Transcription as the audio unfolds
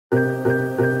All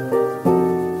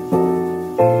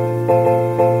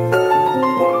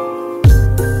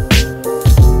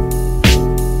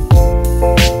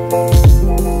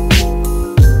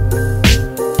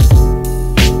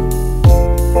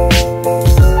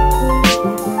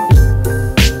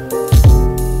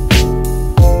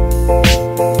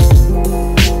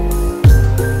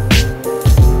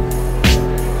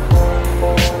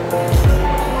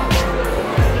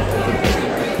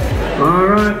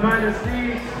right, find a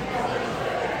seat.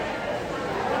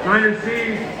 Find a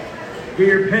seat. Get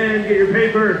your pen, get your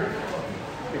paper,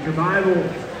 get your Bible.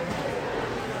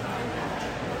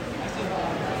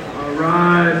 All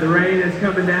right, the rain is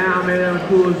coming down. Maybe that'll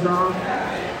cool us off.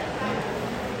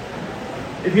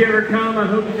 If you ever come, I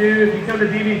hope you do. If you come to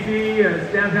DBT,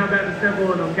 it's Downtown Baptist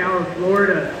Temple in Ocala,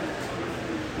 Florida.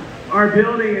 Our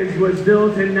building was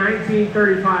built in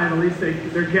 1935. At least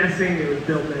they're guessing it was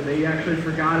built then. They actually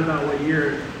forgot about what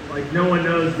year. Like, no one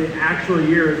knows the actual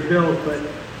year it was built, but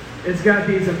it's got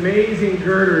these amazing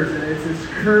girders, and it's this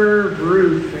curved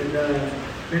roof,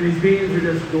 and these beams are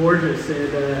just gorgeous.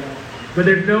 But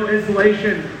there's no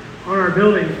insulation on our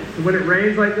building, so when it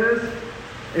rains like this,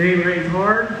 it rains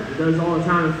hard. It does all the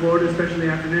time in Florida, especially in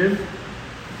the afternoon.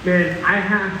 Man, I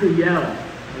have to yell.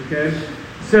 Okay.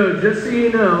 So just so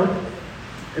you know,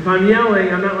 if I'm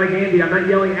yelling, I'm not like Andy. I'm not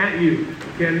yelling at you.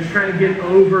 Okay, I'm just trying to get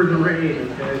over the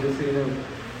rain. Okay, just so you know.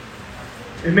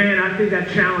 And man, I think that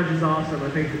challenge is awesome. I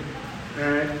think, all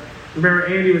right. Remember,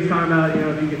 Andy was talking about,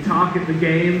 if you can talk at the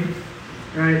game,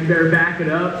 right, you better back it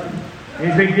up. And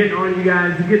he's been getting on you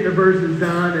guys to get the verses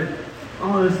done and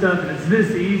all this stuff. And it's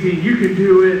this easy. You can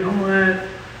do it. All that.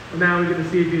 Well, now we're going to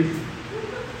see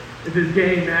if his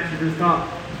game matches his talk.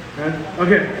 Right?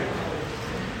 Okay.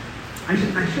 I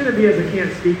shouldn't be as a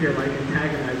camp speaker, like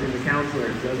antagonizing the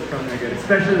counselors. That's probably not good.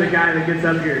 Especially the guy that gets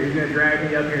up here. He's going to drag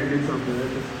me up here and do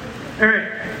something. All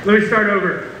right, let me start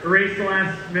over. Erase the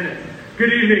last minute.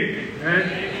 Good evening. All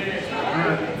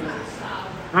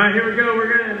right, here we go.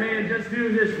 We're going to, just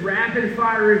do this rapid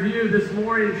fire review this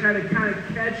morning to try to kind of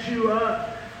catch you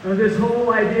up on this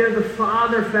whole idea of the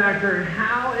father factor and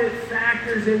how it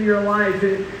factors in your life.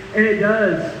 And it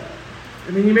does.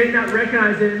 I mean, you may not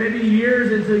recognize it. It may be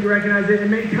years until you recognize it. It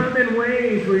may come in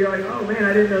ways where you're like, oh man,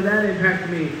 I didn't know that impacted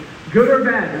me. Good or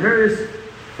bad. Remember, this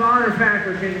father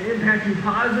factor can impact you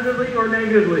positively or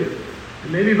negatively.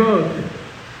 And maybe both.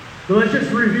 So let's just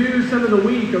review some of the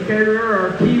week, okay? Remember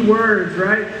our key words,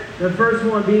 right? The first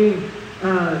one being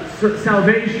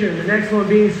salvation. The next one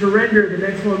being surrender. The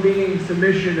next one being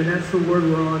submission. And that's the word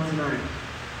we're on tonight.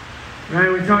 Right,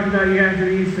 we talked about you have to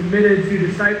be submitted to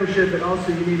discipleship, but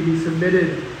also you need to be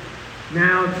submitted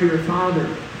now to your Father.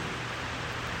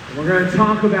 And we're going to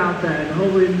talk about that and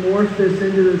hopefully morph this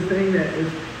into this thing that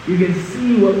is, you can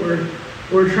see what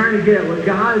we're trying to get at, what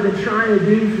God has been trying to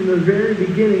do from the very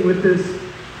beginning with this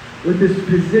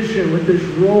position, with this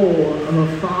role of a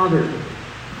father.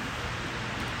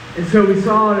 And so we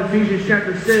saw in Ephesians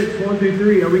chapter 6, 1 through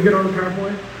 3. Are we good on the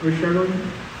PowerPoint? Are we struggling?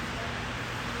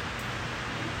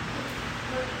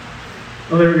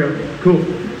 Oh, there we go. Cool.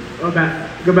 Go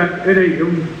back. There you go.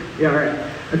 Yeah, all right.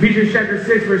 Ephesians chapter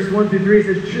 6, verses 1 through 3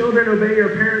 says, Children, obey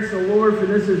your parents, the Lord, for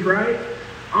this is right.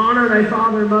 Honor thy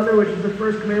father and mother, which is the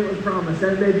first commandment with promise,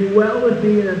 that it may be well with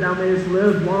thee and that thou mayest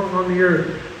live long on the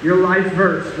earth. Your life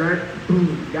verse, right?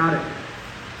 Boom. Got it.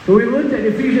 So we looked at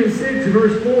Ephesians 6,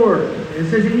 verse 4. It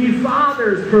says, And ye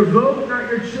fathers, provoke not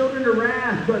your children to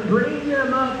wrath, but bring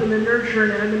them up in the nurture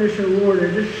and admonition of the Lord.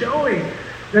 And just showing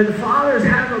that the fathers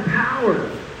have a power.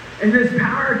 And this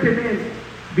power can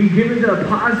be given to a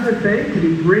positive thing,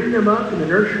 to bring them up in the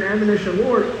nurture and admonition of the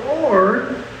Lord,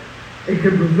 or it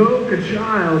can provoke a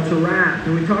child to wrath.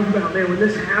 And we talked about, when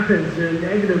this happens in a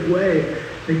negative way,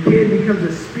 the kid becomes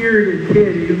a spirited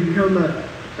kid. He can become a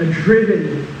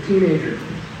driven teenager.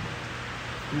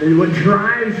 And what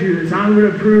drives you is, I'm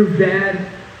going to prove Dad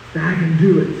that I can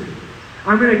do it.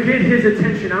 I'm going to get his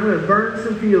attention. I'm going to burn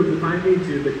some fields if I need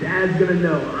to, but Dad's going to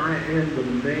know I am the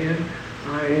man.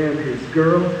 I am his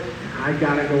girl, and I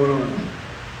got it going on.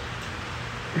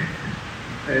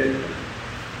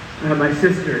 I have my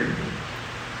sister.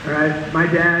 All right, my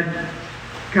dad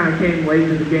kind of came late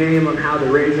to the game on how to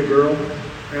raise a girl.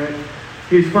 Right,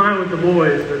 he was fine with the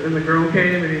boys, but then the girl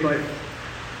came, and he's like,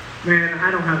 "Man, I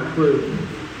don't have a clue."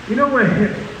 You know what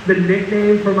the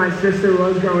nickname for my sister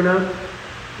was growing up?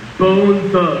 Bone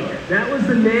Thug. That was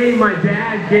the name my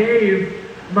dad gave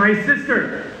my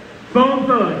sister. Bone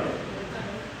Thug.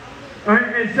 All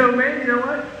right, and so, you know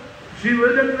what? She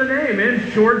lived up to the name,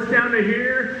 man. Shorts down to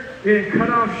here, cut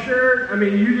off shirt. I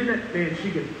mean, you didn't, she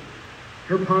could,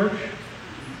 her punch,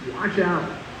 watch out.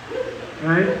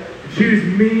 right? She was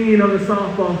mean on the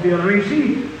softball field. I mean,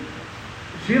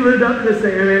 she lived up to this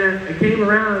thing. I mean, it came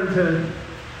around to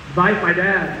bite my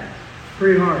dad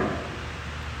pretty hard.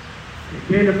 It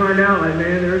came to find out, like,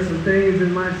 man, there were some things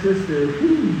in my sister.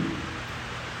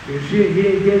 Because she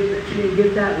didn't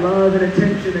get that love and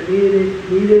attention that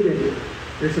needed, and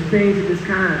there's some things that just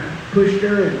kind of pushed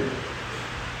her, and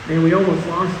man, we almost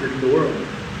lost her to the world.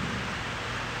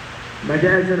 My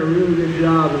dad's done a really good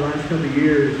job the last couple of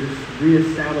years just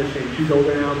reestablishing. She's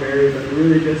older now, married, but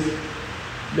really just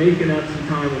making up some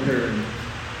time with her. And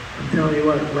I'm telling you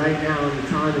what, right now, in the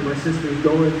time that my sister's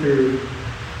going through,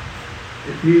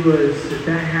 if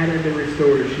that hadn't been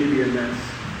restored, she'd be a mess.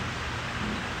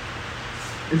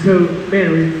 And so,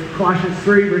 man, Colossians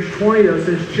 3, verse 20, though,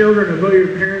 says, children, obey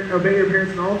your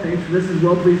parents in all things, for this is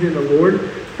well-pleasing in the Lord.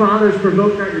 Fathers,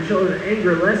 provoke not your children to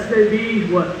anger, lest they be,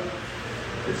 what?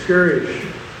 Discouraged.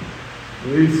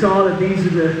 And we saw that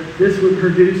this would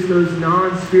produce those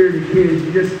non-spirited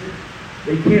kids.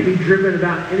 They can't be driven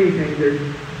about anything.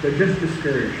 They're just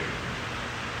discouraged.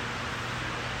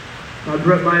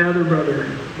 My other brother,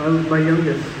 my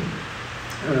youngest,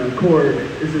 Cord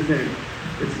is his name.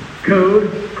 It's Code,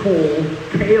 Cole,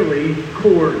 Kaylee,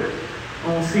 Cord,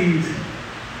 all C's.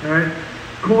 All right.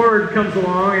 Cord comes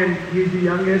along, and he's the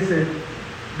youngest, and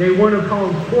they want to call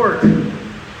him Port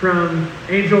from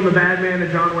Angel and the Bad Man, the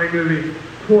John Wayne movie.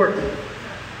 Port.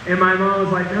 And my mom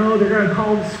was like, no, they're going to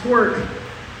call him Squirt.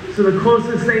 So the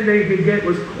closest thing they could get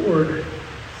was Cord,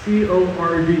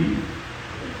 C-O-R-D.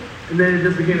 And then it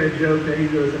just became a joke that he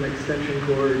was an extension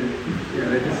cord, and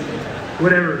it just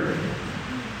whatever.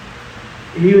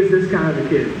 He was this kind of a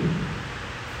kid.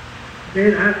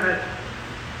 Man,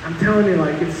 I'm telling you,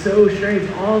 like, it's so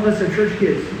strange. All of us are church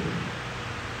kids.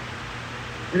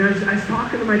 And I was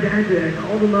talking to my dad today. I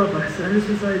called him up. I just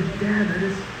was like, Dad,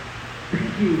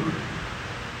 thank you.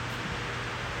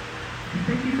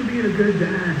 Thank you for being a good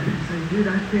dad. He's like, dude,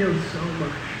 I failed so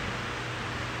much.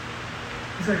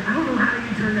 He's like, I don't know how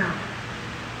you turned out.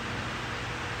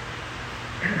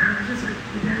 And I was just like,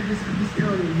 Dad, I'm just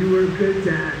telling you, you were a good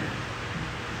dad.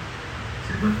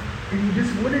 He said, and you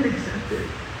just wouldn't accept it.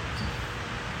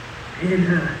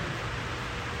 And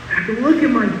I can look at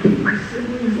my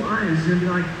siblings' lives and be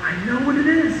like, I know what it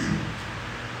is.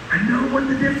 I know what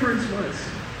the difference was.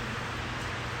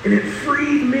 And it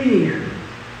freed me.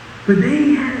 But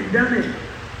they hadn't done it.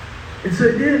 And so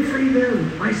it didn't free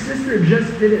them. My sister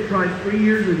just did it probably 3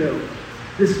 years ago.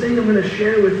 This thing I'm going to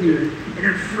share with you. And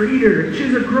it freed her.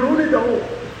 She's a grown adult.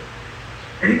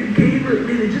 And it gave her,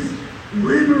 man, it just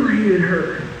liberated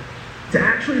her to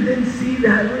actually then see the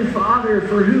Heavenly Father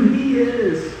for who He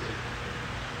is.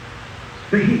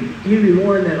 But he'd be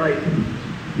one that, like,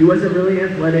 he wasn't really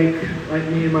athletic like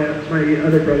me and my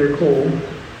other brother, Cole.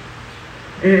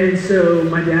 And so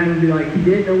my dad would be like, he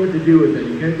didn't know what to do with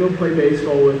him. He couldn't go play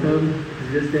baseball with him because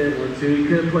he just didn't want to. He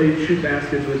couldn't shoot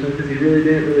baskets with him because he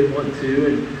didn't really want to.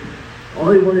 And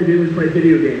all he wanted to do was play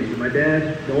video games. And my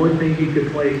dad, the only thing he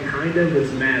could play kind of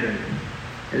was Madden.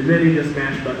 And then he just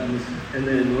mashed buttons. And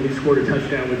then when he scored a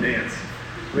touchdown, would dance.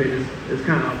 I mean, it's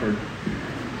kind of awkward.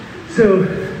 So,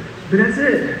 but that's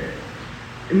it.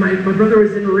 And my brother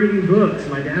was into reading books.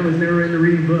 My dad was never into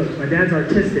reading books. My dad's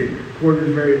artistic. Cord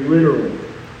was very literal.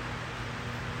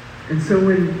 And so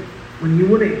when you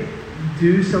want to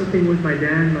do something with my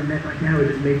dad would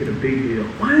just make it a big deal.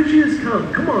 Why don't you just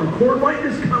come? Come on, Cord, why don't you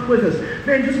just come with us?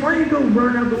 Man, why don't you go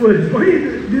run out the woods? Why don't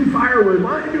you do firewood?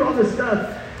 Why don't you do all this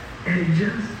stuff? And it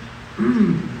just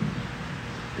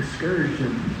discouraged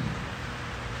him.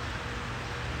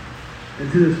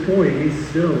 And to this point, he's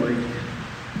still like,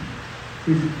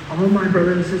 all my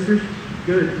brothers and sisters,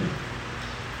 good.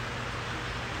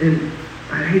 And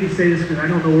I hate to say this because I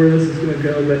don't know where this is going to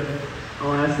go, but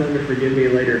I'll ask them to forgive me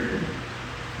later.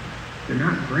 They're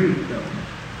not great, though.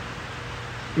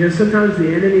 You know, sometimes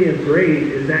the enemy of great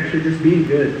is actually just being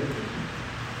good.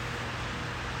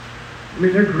 I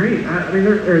mean, they're great.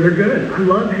 They're good. I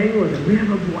love hanging with them. We have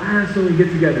a blast when we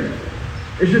get together.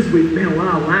 It's just, a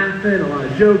lot of laughing, a lot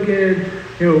of joking.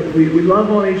 You know, we love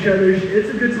on each other. It's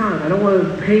a good time. I don't want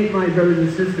to paint my brothers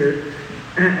and sisters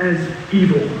as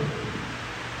evil.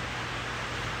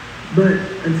 But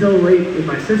until late with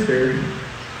my sister,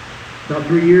 about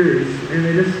 3 years, and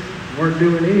they just weren't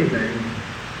doing anything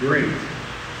great.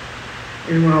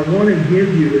 And what I want to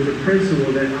give you is a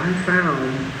principle that I found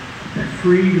that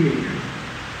freed me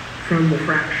from the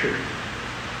fracture.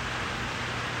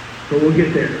 But we'll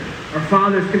get there. Our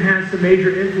fathers can have some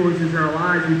major influences in our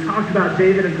lives. We talked about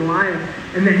David and Goliath,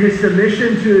 and that his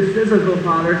submission to his physical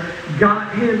father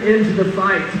got him into the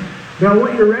fight. But I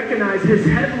want you to recognize his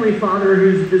heavenly Father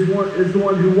is the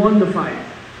one who won the fight,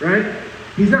 right?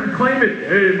 He's not claiming,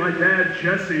 hey, my dad,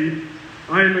 Jesse,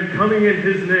 I am coming in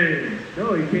his name.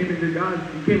 No, he came in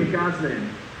God's name.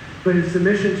 But his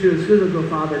submission to his physical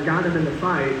father got him in the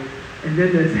fight, and then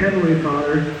his heavenly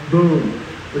father, boom,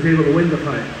 was able to win the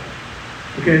fight.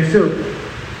 Okay, so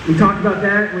we talked about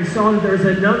that, and we saw that there's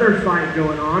another fight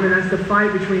going on, and that's the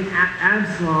fight between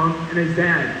Absalom and his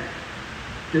dad,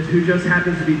 who just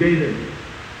happens to be David.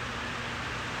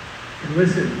 And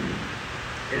listen,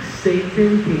 if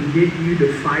Satan can get you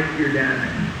to fight your dad,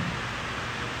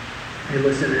 hey,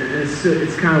 listen,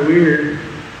 it's kind of weird,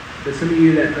 but some of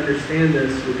you that understand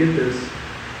this will get this.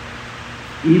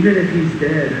 Even if he's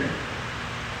dead,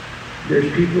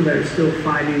 there's people that are still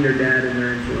fighting their dad and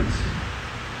their influence.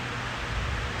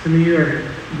 Some of you are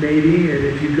maybe, and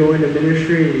if you go into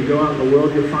ministry and you go out in the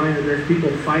world, you'll find that there's people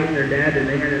fighting their dad and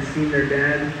they haven't seen their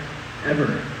dad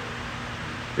ever.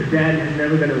 Their dad has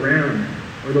never been around,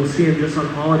 or they'll see him just on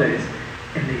holidays,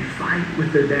 and they fight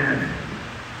with their dad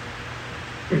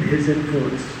and his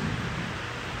influence.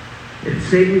 If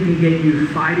Satan can get you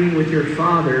fighting with your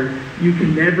father, you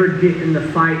can never get in the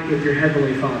fight with your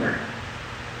heavenly Father.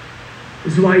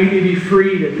 This is why you need to be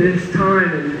freed at this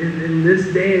time and in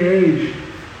this day and age.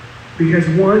 Because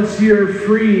once you're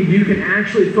freed, you can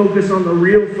actually focus on the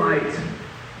real fight.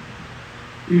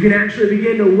 You can actually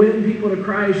begin to win people to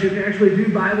Christ. You can actually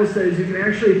do Bible studies. You can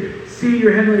actually see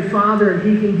your Heavenly Father, and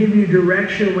He can give you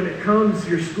direction when it comes to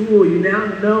your school. You now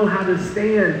know how to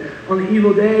stand on the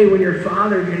evil day when your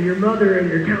father and your mother and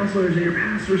your counselors and your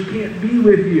pastors can't be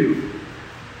with you.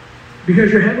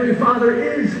 Because your Heavenly Father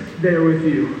is there with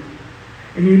you.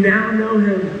 And you now know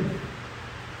Him.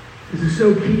 This is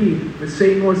so key. But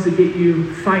Satan wants to get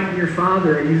you fighting your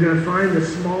father, and he's going to find the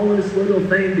smallest little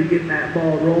thing to get that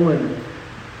ball rolling.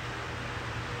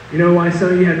 You know why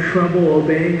some of you have trouble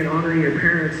obeying and honoring your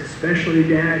parents, especially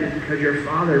dad, is because your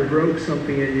father broke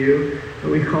something in you.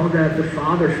 And we call that the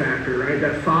father factor, right?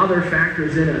 That father factor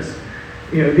is in us.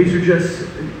 You know, these are just,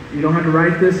 you don't have to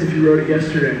write this if you wrote it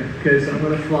yesterday, because I'm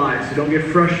going to fly. So don't get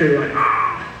frustrated like,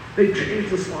 they changed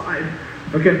the slide.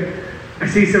 Okay? I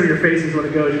see some of your faces when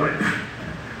it goes, you're like,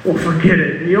 well, forget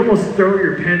it. And you almost throw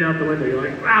your pen out the window. You're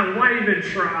like, wow, why even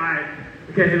try?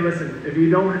 Okay, hey, listen, if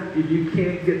you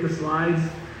can't get the slides,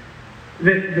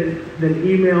 then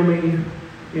email me,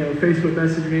 Facebook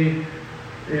message me,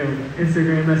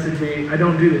 Instagram message me. I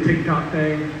don't do the TikTok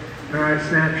thing. All right,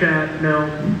 Snapchat, no.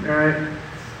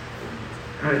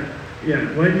 All right.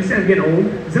 Yeah, what did you say? I'm getting old?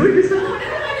 Is that what you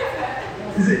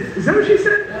said? Is that what she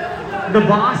said? The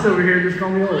boss over here just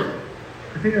called me old.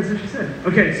 I think that's what she said.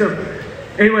 Okay, so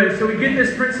anyway, so we get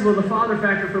this principle of the father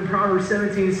factor from Proverbs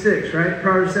 17:6, right?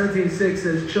 Proverbs 17:6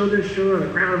 says, children's children are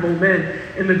the crown of old men,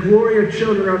 and the glory of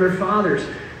children are their fathers.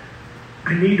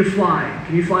 I need to fly.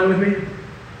 Can you fly with me?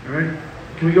 All right.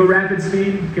 Can we go rapid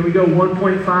speed? Can we go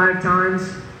 1.5 times?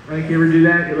 Right? Can you ever do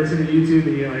that? You listen to YouTube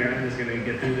and you're like, I'm just going to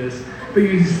get through this. But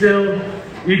you can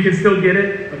still get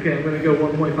it? Okay, I'm going to go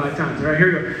 1.5 times. All right, here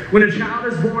we go. When a child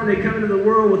is born, they come into the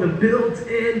world with a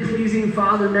built-in pleasing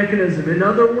father mechanism. In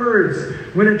other words,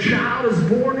 when a child is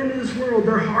born into this world,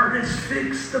 their heart is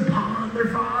fixed upon their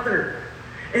father.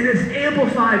 And it's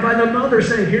amplified by the mother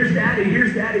saying, here's daddy,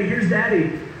 here's daddy, here's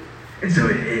daddy. And so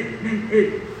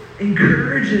it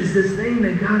encourages this thing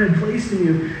that God had placed in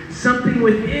you. Something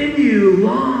within you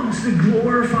longs to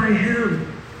glorify Him.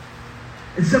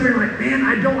 And some of you are like, man,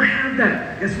 I don't have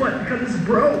that. Guess what? Because it's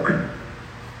broke.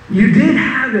 You did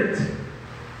have it.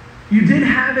 You did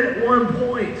have it at one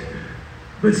point.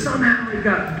 But somehow it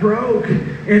got broke.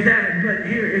 If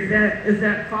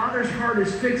that father's heart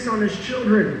is fixed on his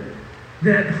children,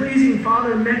 that pleasing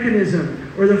father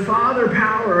mechanism, or the father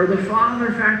power, or the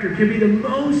father factor can be the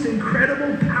most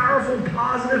incredible, powerful,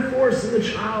 positive force in the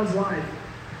child's life.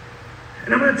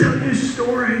 And I'm going to tell you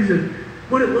stories of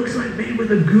what it looks like being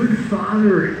with a good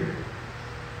father.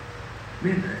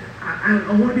 Man,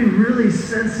 I want to be really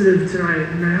sensitive tonight,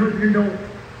 and I hope you don't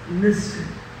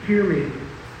mishear me.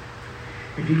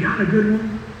 If you got a good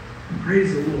one,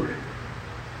 praise the Lord.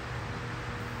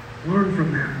 Learn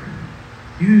from them.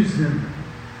 Use them.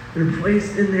 They're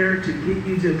placed in there to get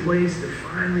you to a place to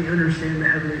finally understand the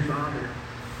Heavenly Father.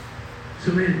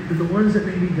 So man, but the ones that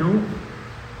maybe don't,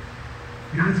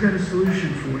 God's got a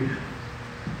solution for you.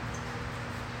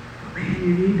 But man,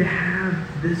 you need to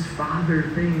have this father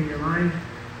thing in your life,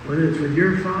 whether it's with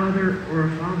your father or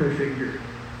a father figure.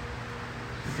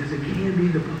 Because it can be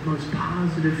the most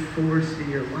positive force in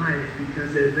your life,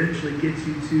 because it eventually gets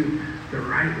you to the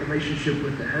right relationship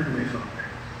with the Heavenly Father.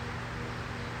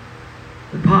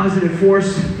 The positive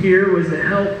force here was to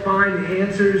help find the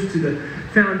answers to the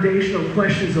foundational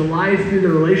questions of life through the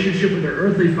relationship with their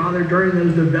earthly father during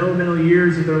those developmental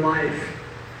years of their life.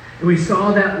 And we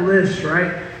saw that list,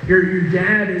 right? Your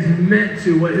dad is meant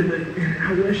to.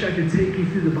 I wish I could take you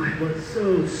through the Bible. It's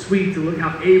so sweet to look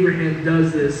how Abraham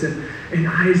does this, and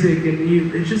Isaac,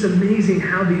 and it's just amazing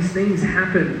how these things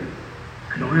happen.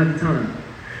 I don't have the time.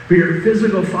 But your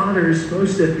physical father is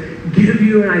supposed to give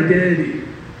you an identity.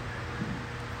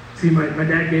 See, my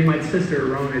dad gave my sister a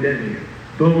wrong identity.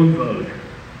 Bone vogue.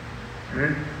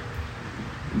 Right?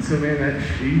 And so, man,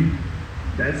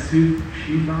 that's who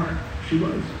she thought she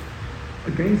was.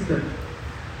 A gangster.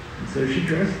 And so she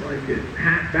dressed like it.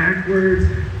 Hat backwards,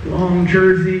 long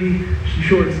jersey, she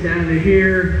shorts down to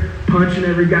here, punching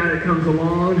every guy that comes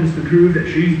along just to prove that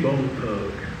she's bone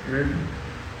vogue. Right?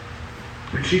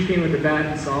 When she came with the bat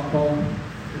in softball,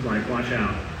 it was like, watch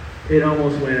out. It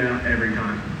almost went out every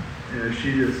time.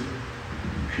 She was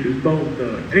bone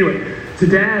thug. Anyway, so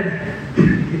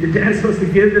the dad's supposed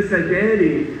to give this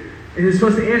identity, and he's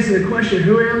supposed to answer the question,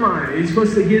 who am I? He's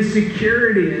supposed to give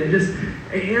security, and just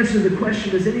answer the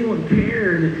question, does anyone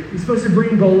care? And he's supposed to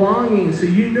bring belonging, so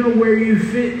you know where you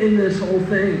fit in this whole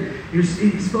thing.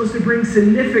 He's supposed to bring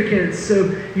significance,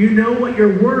 so you know what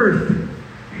you're worth.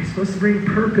 He's supposed to bring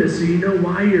purpose, so you know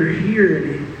why you're here. And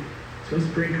he's supposed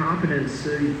to bring confidence,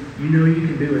 so you know you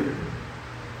can do it.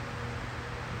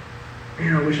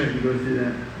 Man, I wish I could go through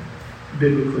that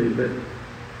biblically, but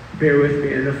bear with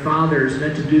me. And the Father is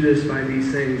meant to do this by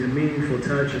these things: a meaningful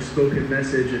touch, a spoken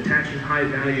message, attaching high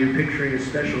value, picturing a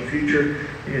special future,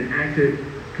 and an active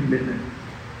commitment.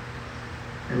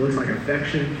 It looks like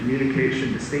affection,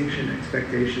 communication, distinction,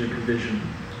 expectation, and provision.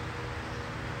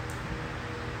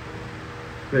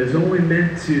 But it's only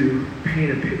meant to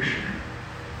paint a picture.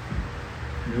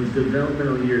 In those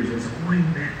developmental years, it's only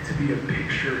meant to be a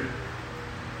picture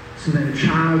so that a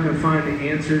child can find the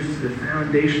answers to the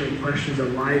foundational questions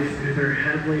of life through their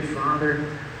Heavenly Father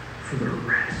for the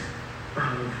rest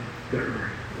of their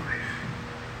life.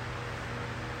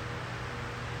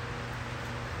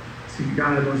 See,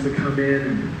 God wants to come in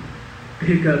and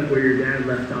pick up where your dad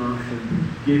left off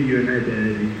and give you an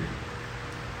identity.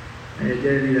 An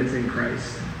identity that's in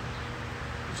Christ.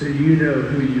 So you know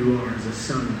who you are as a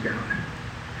son of God.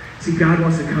 See, God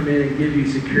wants to come in and give you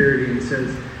security, and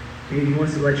says, and he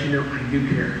wants to let you know, I do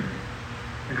care.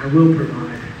 And I will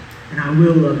provide. And I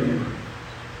will love you.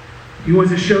 He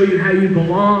wants to show you how you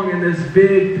belong in this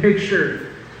big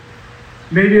picture.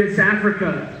 Maybe it's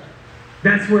Africa.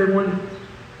 That's where we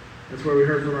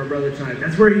heard from our brother tonight.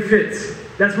 That's where he fits.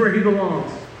 That's where he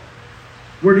belongs.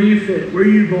 Where do you fit? Where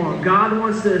do you belong? God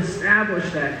wants to establish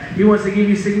that. He wants to give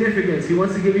you significance. He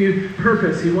wants to give you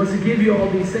purpose. He wants to give you all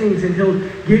these things, and he'll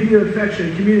give you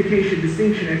affection, communication,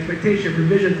 distinction, expectation,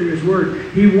 provision through his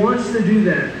word. He wants to do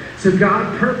that. So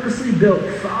God purposely built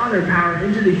father power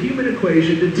into the human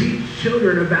equation to teach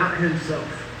children about himself.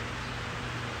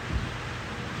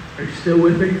 Are you still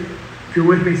with me? If you're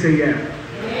with me, say yeah.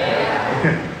 Yeah.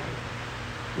 Okay.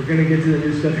 We're going to get to the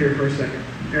new stuff here for a second.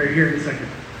 Or here in a second.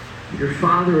 Your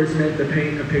father is meant to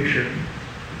paint a picture.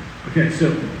 Okay, so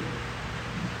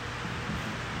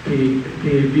are you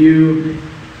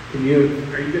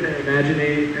good at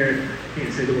imagining, or I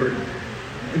can't say the word,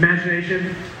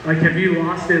 imagination? Like, have you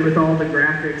lost it with all the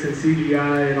graphics and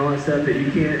CGI and all that stuff that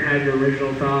you can't have your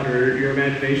original thought or your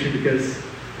imagination because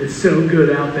it's so good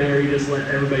out there, you just let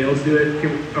everybody else do it?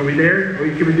 Are we there?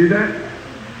 Can we do that?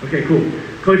 Okay, cool.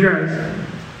 Close your eyes.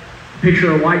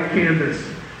 Picture a white canvas.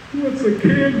 What's a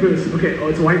canvas? Okay,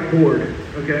 it's a whiteboard,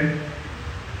 okay?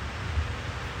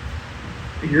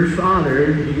 Your father,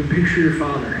 you can picture your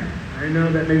father. I know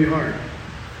that may be hard.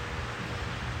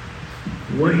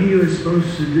 What he was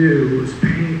supposed to do was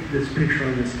paint this picture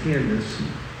on this canvas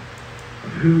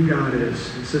of who God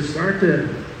is. And so I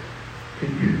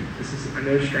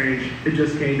know it's strange, it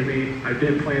just came to me. I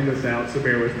didn't plan this out, so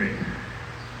bear with me.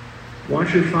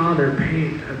 Watch your father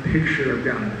paint a picture of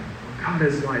God. God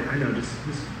is light. I know, just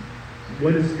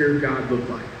what does your God look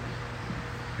like?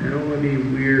 And I don't want to be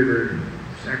weird or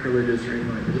sacrilegious or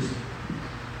anything like that.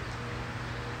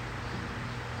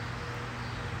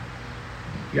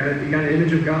 You got an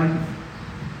image of God?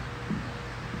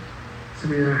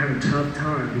 Some of you are having a tough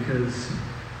time because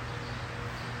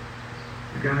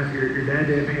your dad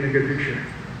didn't paint a good picture.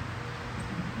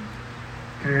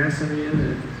 Can I ask some of you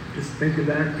to just think of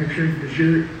that picture? Is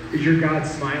your God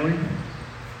smiling?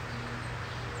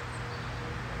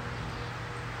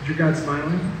 Is your God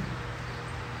smiling?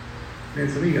 Man,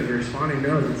 some of you guys are responding,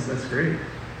 no, that's great.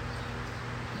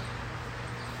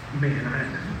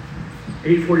 Man,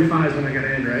 8:45 is when I got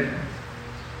to end, right?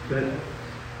 But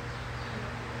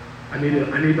I need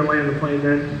to land the plane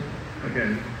then.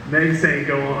 Okay. Meg's saying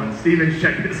go on. Steven's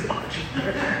checking his watch.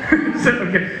 So,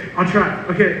 okay, I'll try.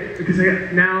 Okay,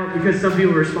 because some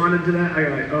people responded to that, I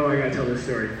gotta tell this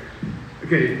story.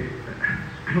 Okay,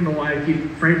 I don't know why I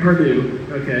keep Frank Purdue,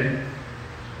 okay,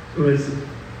 was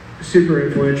super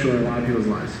influential in a lot of people's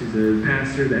lives. He's a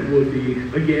pastor that would be,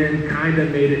 again, kind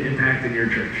of made an impact in your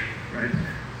church, right?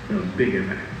 No, big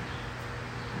impact.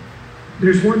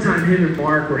 There's one time him and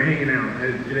Mark were hanging out.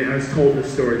 I was told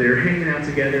this story. They were hanging out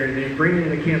together and they bring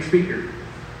in a camp speaker.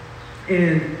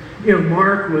 And,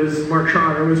 Mark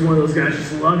Trotter was one of those guys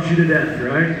just loves you to death,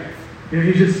 right?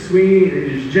 He's just sweet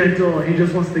and he's gentle and he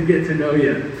just wants to get to know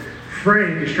you.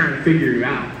 Frank is trying to figure you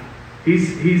out.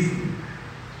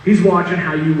 He's watching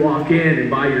how you walk in,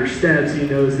 and by your steps, he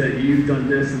knows that you've done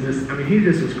this and this. I mean, he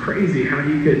just was crazy how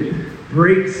he could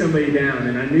break somebody down,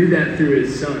 and I knew that through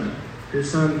his son. His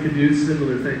son could do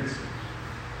similar things.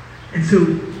 And so,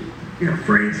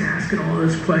 Frank's asking all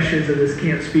those questions of this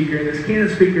camp speaker, and this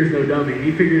camp speaker is no dummy.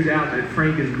 He figures out that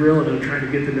Frank is grilling him, trying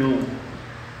to get to know him,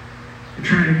 and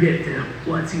trying to get to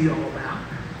what's he all about.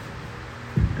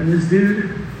 And this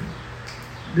dude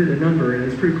did a number, and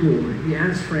it's pretty cool. He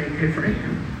asked Frank, "Hey Frank,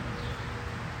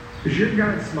 does your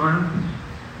God smile?"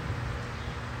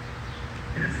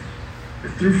 And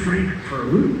it threw Frank for a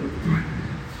loop.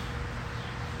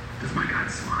 Does my God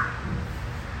smile?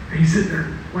 And he's sitting there,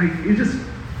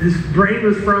 his brain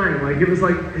was frying, it was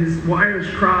like his wires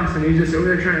crossed, and he's just over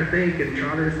there trying to think, and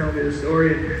Trotter was telling me the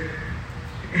story,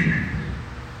 and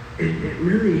it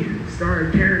really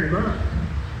started tearing him up.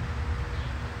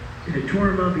 And it tore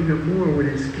him up even more when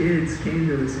his kids came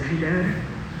to him and said, "Hey Dad,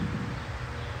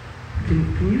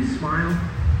 can you smile?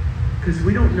 Because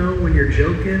we don't know when you're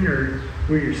joking or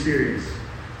when you're serious.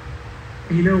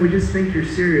 And we just think you're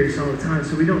serious all the time,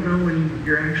 so we don't know when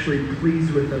you're actually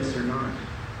pleased with us or not."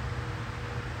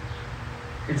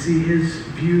 And see, his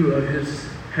view of his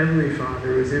Heavenly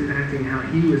Father was impacting how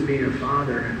he was being a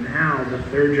father, and now the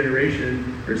third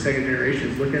generation or second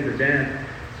generation is looking at their dad,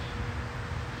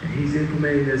 and he's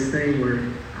implementing this thing where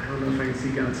I don't know if I can see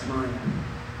God smile.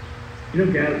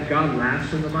 God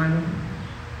laughs in the Bible.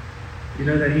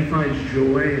 That he finds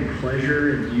joy and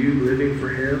pleasure in you living for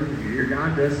him. Your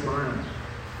God does smile.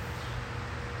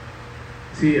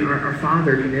 See, our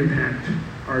Father can impact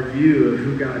our view of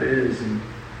who God is, and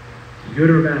good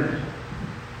or bad.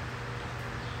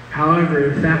 However,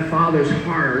 if that father's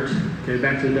heart,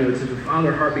 back to the notes, if the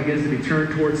father's heart begins to be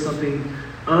turned towards something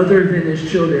other than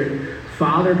his children,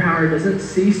 father power doesn't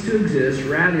cease to exist.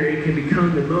 Rather, it can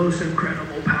become the most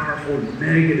incredible, powerful,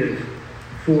 negative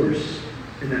force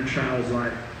in that child's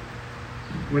life.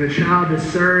 When a child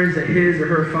discerns that his or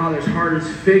her father's heart is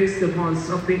fixed upon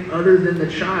something other than the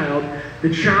child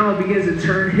begins to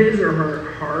turn his or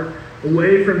her heart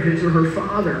away from his or her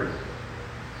father.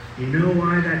 You know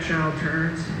why that child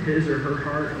turns his or her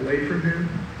heart away from him?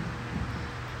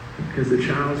 Because the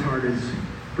child's heart is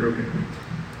broken.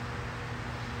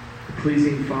 The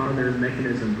pleasing father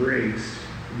mechanism breaks,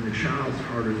 and the child's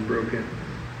heart is broken.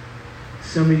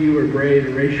 Some of you are brave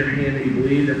and raise your hand that you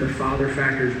believe that the father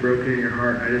factor is broken in your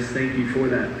heart. I just thank you for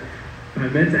that. But I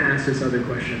meant to ask this other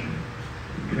question.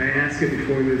 Can I ask it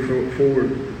before we move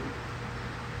forward?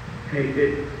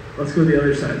 Hey, let's go to the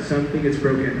other side. Some think it's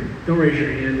broken. Don't raise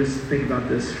your hand. Just think about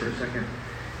this for a second.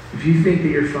 If you think that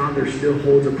your father still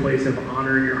holds a place of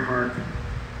honor in your heart,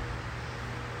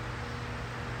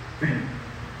 man,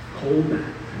 hold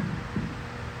that.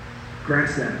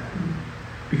 Grasp that.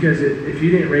 Because if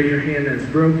you didn't raise your hand that's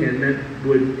broken, that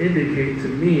would indicate to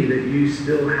me that you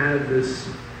still have this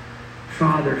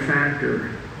father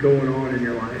factor going on in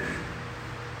your life.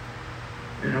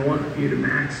 And I want you to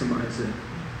maximize it.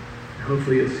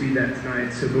 Hopefully you'll see that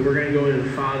tonight. But we're going to go into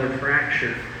the father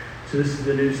fracture. So this is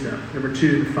the new stuff. Number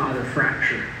 2, the father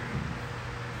fracture.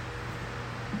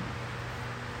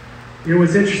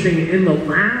 What's interesting, in the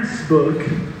last book,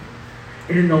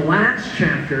 in the last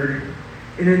chapter,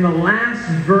 and in the last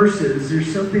verses,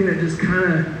 there's something that just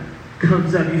kind of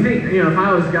comes up. You think, if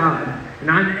I was God,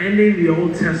 and I'm ending the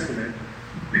Old Testament,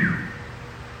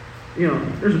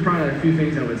 there's probably a few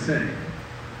things I would say.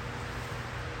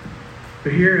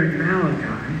 But here in Malachi,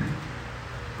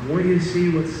 I want you to see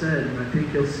what's said, and I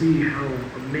think you'll see how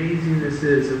amazing this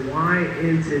is, and why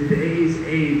in today's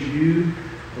age, you,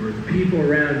 or the people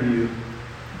around you,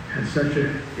 have such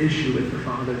an issue with the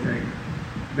father thing.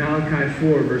 Malachi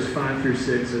 4, verse 5 through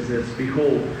 6 says this,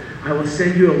 "Behold, I will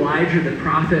send you Elijah the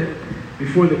prophet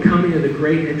before the coming of the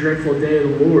great and dreadful day of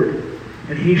the Lord.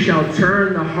 And he shall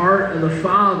turn the heart of the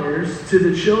fathers to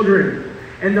the children,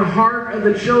 and the heart of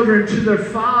the children to their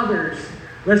fathers,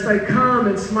 lest I come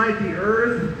and smite the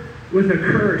earth with a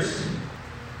curse.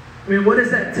 I mean, what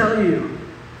does that tell you?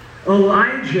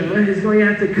 Elijah is going to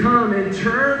have to come and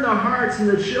turn the hearts of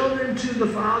the children to the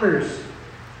fathers.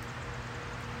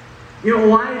 You know,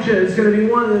 Elijah is going to be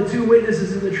one of the two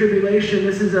witnesses in the tribulation.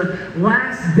 This is a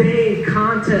last day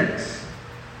context.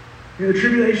 You know, the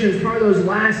tribulation is part of those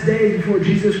last days before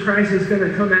Jesus Christ is going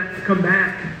to come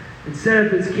back and set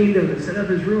up his kingdom and set up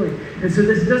his ruling. And so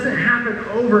this doesn't happen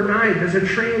overnight. There's a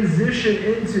transition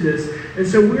into this. And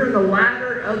so we're in the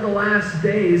latter of the last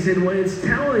days. And what it's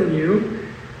telling you,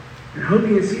 and I hope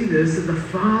you can see this, that the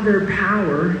Father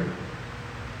power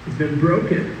has been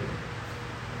broken.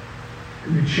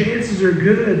 And the chances are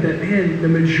good that, man, the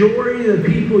majority of the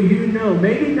people you know,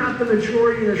 maybe not the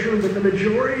majority in this room, but the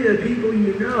majority of the people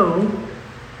you know,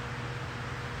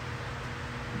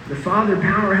 the Father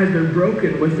power has been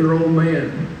broken with their old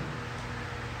man.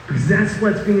 Because that's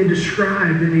what's being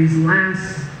described in these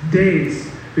last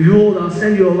days. Behold, I'll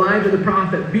send you Elijah the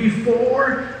prophet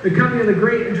before the coming of the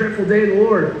great and dreadful day of the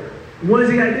Lord. And what does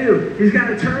he got to do? He's got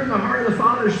to turn the heart of the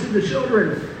fathers to the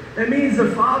children. That means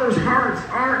the fathers' hearts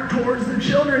aren't towards the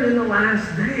children in the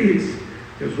last days.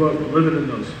 Guess what? We're living in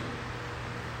those.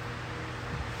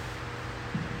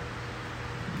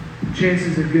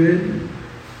 Chances are good.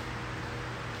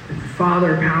 If the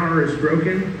Father power is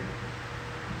broken,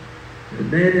 the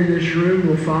men in this room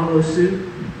will follow suit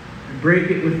and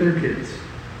break it with their kids.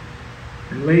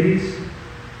 And ladies,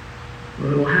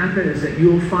 what will happen is that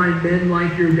you'll find men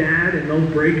like your dad and they'll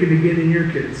break it again in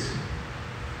your kids.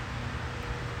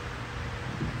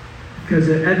 Because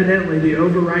evidently the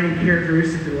overriding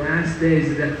characteristic of the last days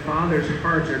is that fathers'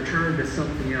 hearts are turned to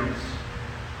something else.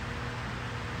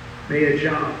 Maybe a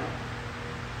job,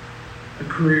 a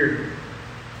career,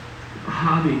 a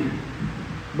hobby,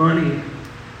 money,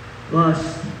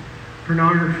 lust,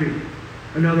 pornography,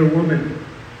 another woman.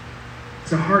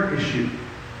 It's a heart issue.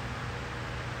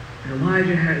 And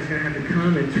Elijah is going to have to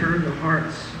come and turn the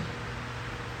hearts.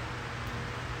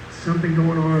 Something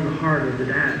going on in the heart of the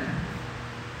dad.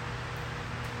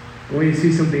 When you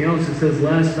see something else, it says,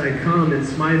 lest I come and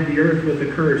smite the earth with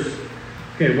a curse.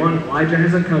 Okay, one, Elijah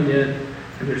hasn't come yet,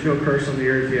 and there's no curse on the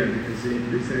earth yet because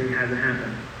this thing hasn't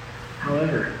happened.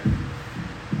 However,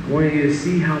 I want you to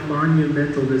see how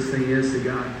monumental this thing is to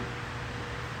God.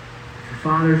 If the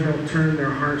fathers don't turn their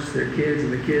hearts to their kids,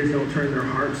 and the kids don't turn their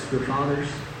hearts to the fathers,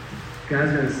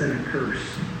 God's going to send a curse.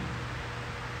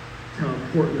 That's how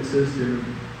important this is to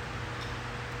him.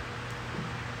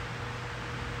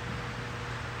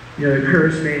 You know, the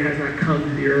curse has not come to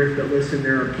the earth, but listen,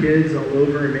 there are kids all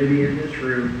over, and maybe in this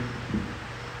room,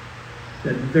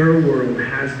 that their world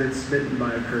has been smitten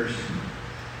by a curse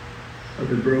of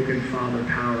the broken father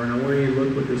power. And I want you to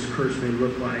look what this curse may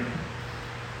look like.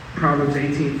 Proverbs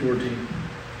 18:14.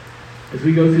 As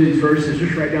we go through these verses,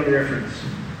 just write down the reference.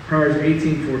 Proverbs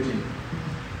 18:14.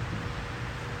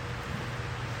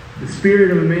 The spirit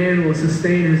of a man will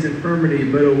sustain his infirmity,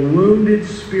 but a wounded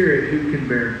spirit who can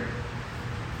bear?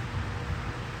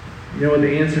 You know what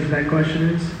the answer to that question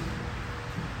is?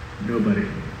 Nobody.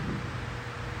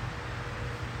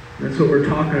 That's what we're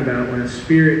talking about when a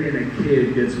spirit in a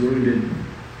kid gets wounded.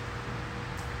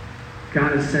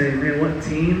 God is saying, man, what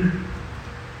team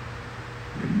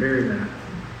can bear that?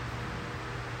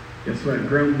 Guess what?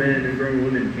 Grown men and grown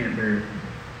women can't bear it.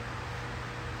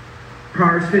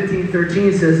 Proverbs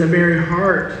 15:13 says, a merry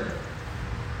heart.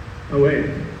 Oh, wait.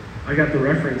 I got the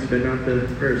reference, but not the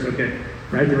verse. Okay.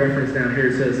 Write the reference down here.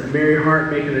 It says, a merry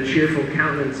heart maketh a cheerful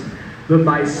countenance, but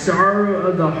by sorrow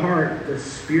of the heart the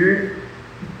spirit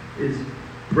is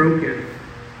broken.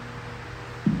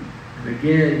 And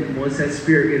again, once that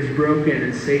spirit gets broken,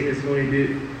 and Satan is going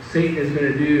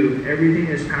to do everything in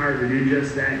his power to do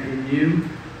just that in you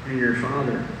and your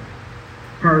father.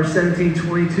 Proverbs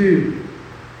 17:22.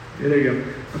 Yeah, there you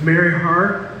go. A merry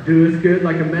heart doeth good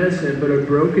like a medicine, but a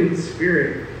broken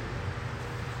spirit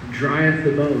drieth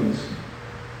the bones.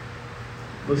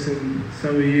 Listen,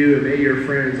 some of you and maybe your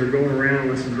friends are going around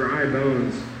with some dry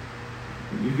bones.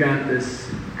 You've got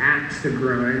this axe to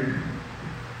grind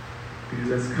because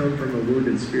that's come from a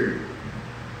wounded spirit.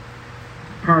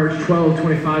 Proverbs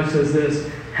 12:25 says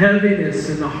this, heaviness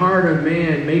in the heart of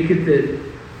man maketh it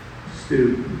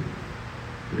stoop.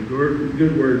 The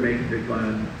good word maketh it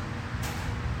glad.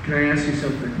 Can I ask you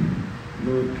something?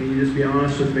 Well, can you just be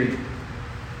honest with me?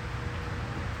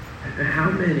 How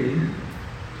many,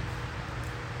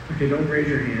 okay, don't raise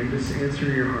your hand, just answer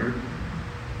in your heart.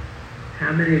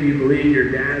 How many of you believe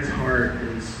your dad's heart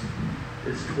is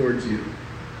towards you?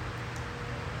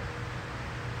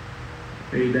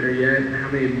 Maybe better yet, how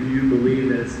many of you believe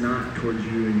that it's not towards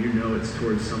you and you know it's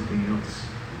towards something else?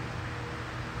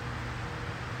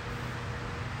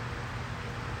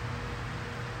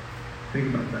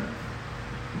 Think about that.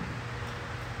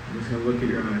 I'm just going to look at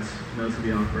your eyes. I know it's going to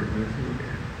be awkward, but it's going to be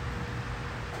okay.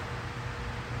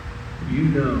 You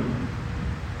know,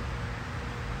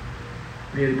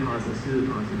 maybe pause, let's do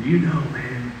the positive. You know,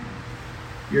 man,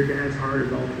 your dad's heart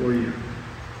is all for you.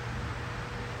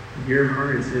 Your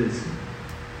heart is his.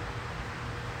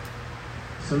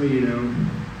 Some of you know,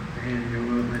 man, you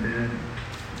know what, my dad,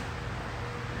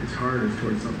 his heart is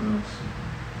towards something else.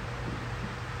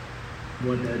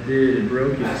 What that did, it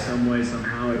broke you some way,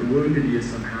 somehow. It wounded you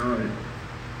somehow. It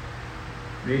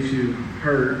made you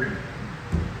hurt.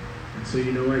 And so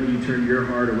you know what? You turned your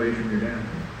heart away from your dad.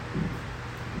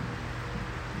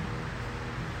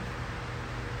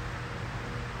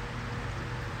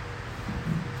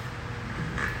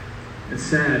 It's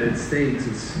sad. It stinks.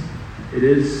 It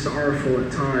is sorrowful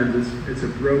at times. It's a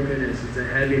brokenness. It's a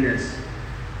heaviness.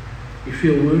 You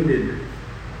feel wounded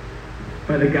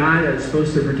by the guy that's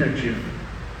supposed to protect you.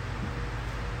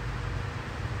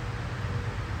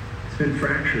 It's been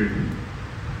fractured.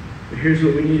 But here's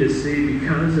what we need to see.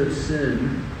 Because of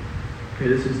sin, okay,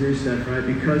 this is new stuff, right?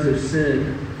 Because of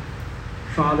sin,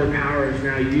 father power is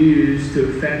now used to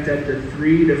affect up to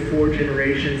 3 to 4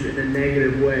 generations in a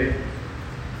negative way.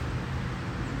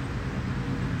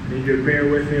 I need you to bear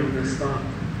with me on this thought.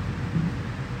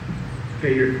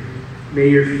 Okay,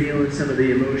 maybe you're feeling some of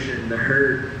the emotion, the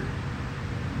hurt.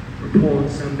 We're pulling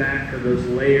some back of those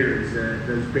layers,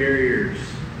 those barriers.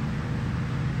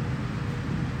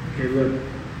 Okay, look,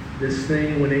 this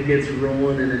thing, when it gets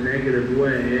rolling in a negative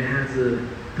way, it has the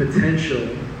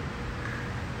potential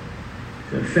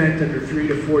to affect up to 3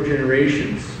 to 4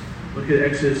 generations. Look at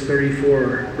Exodus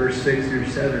 34, verse 6 through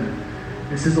 7.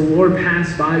 It says, the Lord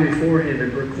passed by before him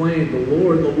and proclaimed, the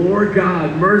Lord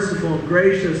God, merciful and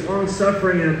gracious,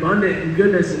 long-suffering and abundant in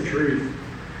goodness and truth,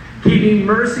 keeping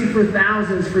mercy for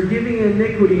thousands, forgiving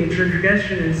iniquity and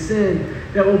transgression and sin,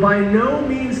 that will by no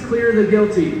means clear the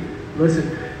guilty.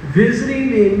 Listen, visiting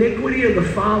the iniquity of the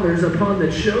fathers upon the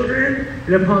children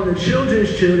and upon the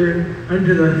children's children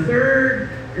unto the 3rd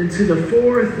and to the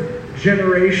 4th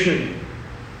generation.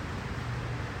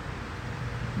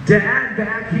 Dad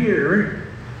back here,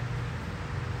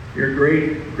 your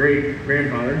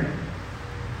great-great-grandfather,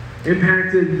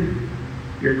 impacted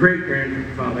your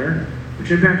great-grandfather, which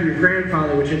impacted your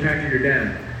grandfather, which impacted your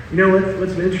dad. You know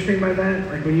what's interesting about that?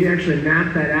 Like when you actually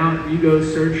map that out, you go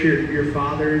search your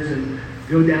fathers and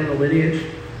go down the lineage,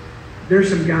 there's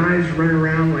some guys running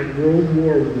around like World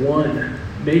War I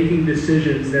making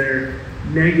decisions that are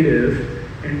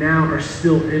negative and now are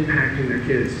still impacting their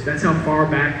kids. That's how far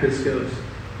back this goes.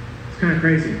 It's kind of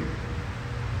crazy.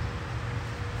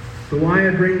 But why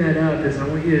I bring that up is I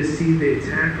want you to see the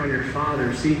attack on your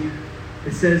father. See,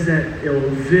 it says that it will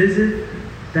visit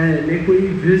that iniquity,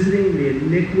 visiting the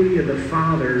iniquity of the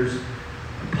fathers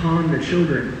upon the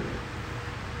children.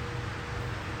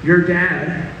 Your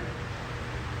dad,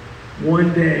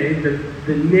 one day, the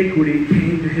iniquity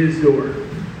came to his door.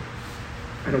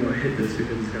 I don't want to hit this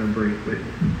because it's going to break, but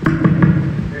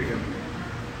there you go.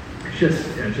 It's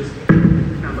just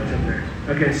not much up there.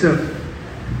 Okay, so,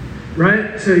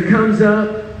 right? So he comes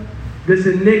up, this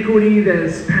iniquity that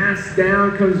is passed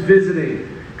down comes visiting,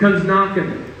 comes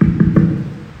knocking.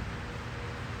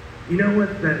 You know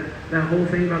what? That whole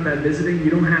thing about that visiting,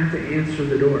 you don't have to answer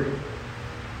the door.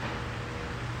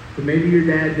 But maybe your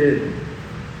dad did.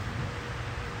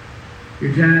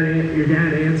 Your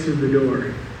dad answered the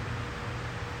door.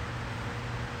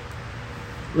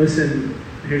 Listen,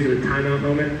 here's a timeout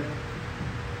moment.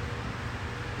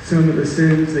 Some of the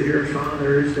sins that your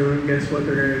father is doing, guess what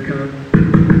they're going to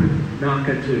come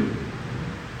knocking to?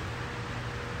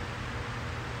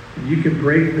 You can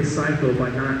break the cycle by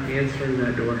not answering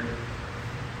that door.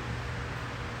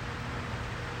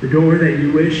 The door that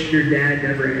you wish your dad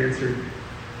never answered.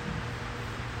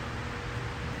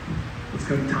 Let's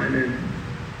come time in.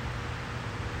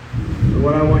 But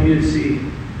what I want you to see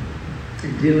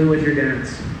in dealing with your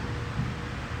dads,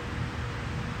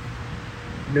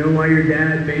 know why your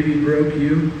dad maybe broke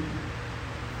you?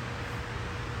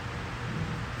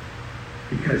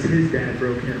 Because his dad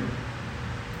broke him.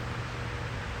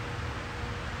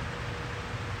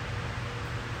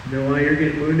 Know why you're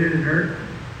getting wounded and hurt?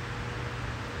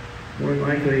 More than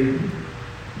likely,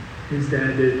 his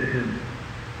dad did it to him.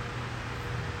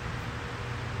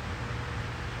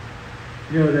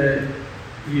 You know that,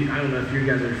 I don't know if you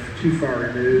guys are too far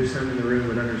removed, some in the room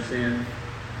would understand.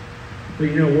 But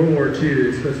you know, World War II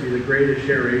is supposed to be the greatest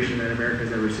generation that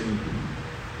America's ever seen.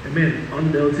 And man, on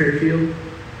the military field,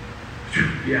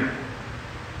 yeah.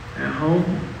 At home,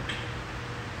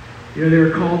 you know, they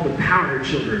were called the Power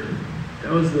Children.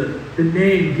 That was the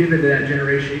name given to that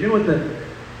generation. You know what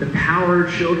the the power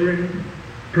children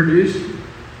produced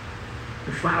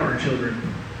the flower children.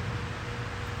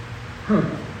 I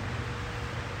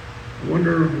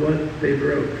wonder what they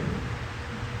broke.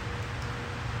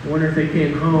 I wonder if they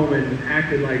came home and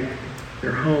acted like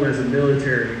their home as a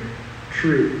military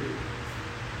troop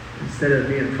instead of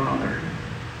being a father.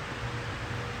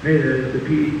 Maybe the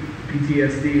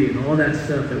PTSD and all that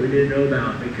stuff that we didn't know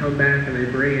about, they come back and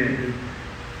they bring it.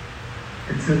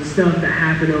 And some stuff that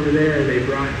happened over there, they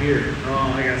brought here.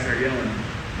 Oh, I gotta start yelling.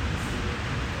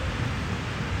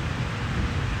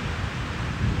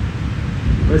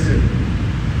 Listen.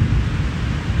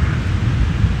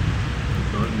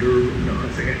 Thunder. No,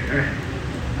 it's okay. All right.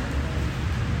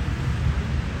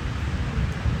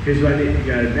 Here's what I need.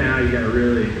 You gotta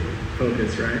really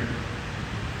focus, right?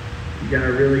 You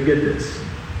gotta really get this.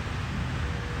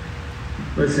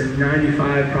 Listen,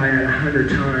 95, probably out of 100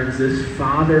 times, this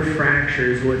father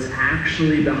fracture is what's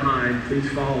actually behind, please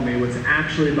follow me, what's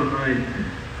actually behind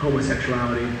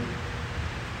homosexuality,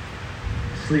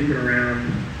 sleeping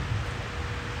around,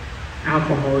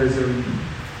 alcoholism,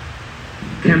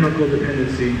 chemical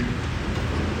dependency,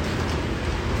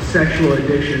 sexual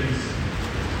addictions.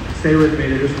 Stay with me,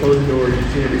 they're just closing doors,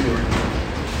 you've seen it before.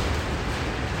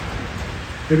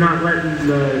 They're not letting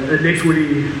the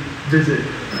iniquity visit,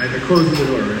 right? They're closing the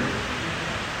door, right?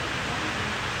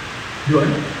 What?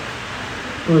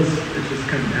 Well, it's just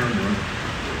coming down more.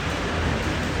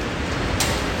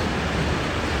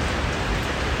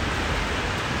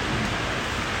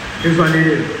 Here's what I need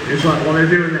to do. Here's what while they're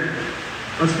doing that.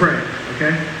 Let's pray,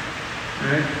 okay?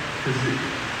 All right? Because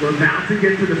we're about to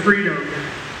get to the freedom,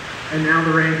 and now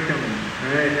the rain's coming,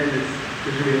 all right? And there's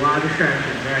going to be a lot of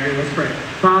distractions. All right, here, let's pray.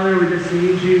 Father, we just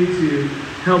need you to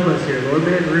help us here. Lord,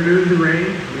 man, remove the rain.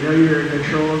 We know you're in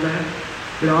control of that.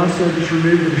 But also just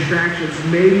remove the distractions.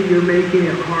 Maybe you're making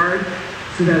it hard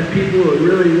so that people who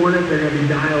really want it, they're going to be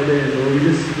dialed in. Lord,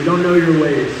 we don't know your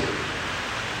ways.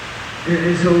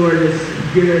 And so, Lord, just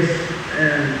give us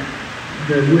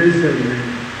the wisdom and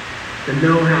the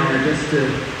know-how just to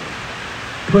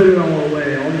put it all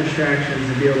away, all the distractions,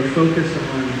 and be able to focus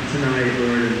on tonight,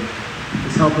 Lord. And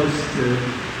just help us to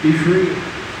be free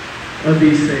of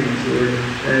these things, Lord,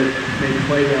 that may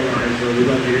plague our lives, Lord. We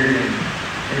love your name.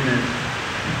 Amen.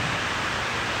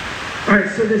 All right,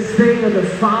 so this thing of the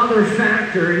father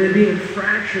factor and it being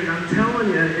fractured, I'm telling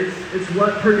you, it's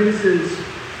what produces,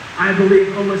 I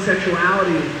believe,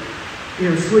 homosexuality. You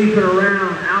know, sleeping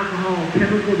around, alcohol,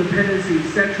 chemical dependency,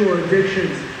 sexual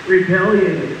addictions,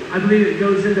 rebellion. I believe it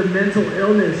goes into mental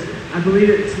illness. I believe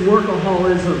it's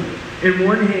workaholism in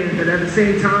one hand, but at the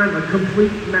same time, a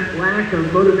complete lack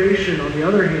of motivation on the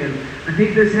other hand. I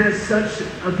think this has such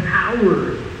a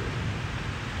power.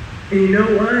 And you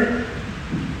know what?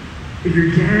 If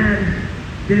your dad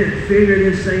didn't figure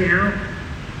this thing out,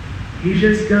 he's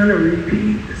just going to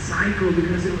repeat the cycle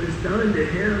because it was done to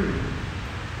him.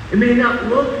 It may not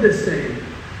look the same,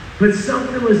 but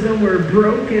something was done where it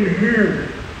broke in him.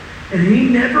 And he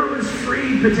never was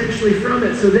freed potentially from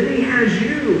it. So then he has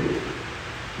you.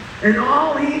 And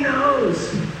all he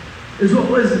knows is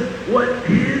what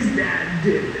his dad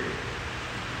did.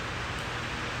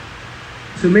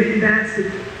 So maybe that's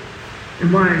it.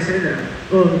 And why I say that.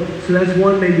 Well, so that's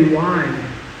one maybe why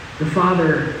the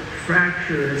father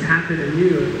fracture has happened in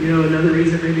you. You know, another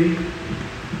reason maybe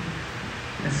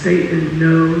that Satan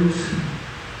knows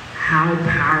how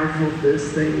powerful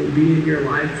this thing will be in your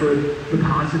life for the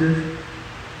positive.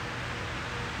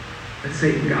 That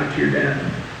Satan got to your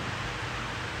dad.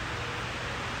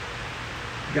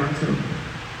 He got to him.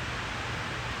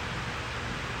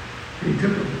 And he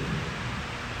took him.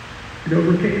 It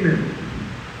overcame him.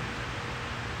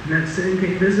 And that sin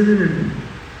came visiting, and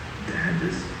Dad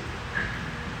just,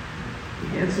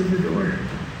 he answered the door.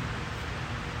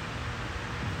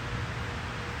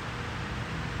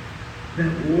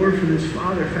 That war for this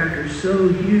father factor is so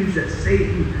huge that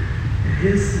Satan and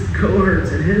his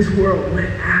cohorts and his world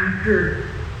went after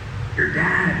your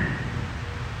dad.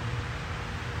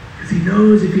 Because he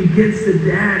knows if he gets the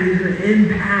dad, he's going to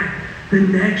impact the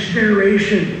next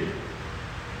generation.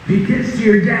 If he gets to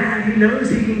your dad, he knows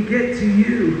he can get to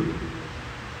you.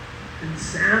 And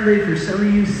sadly, for some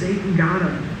of you, Satan got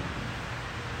him.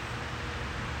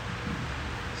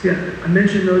 See, I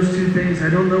mentioned those two things. I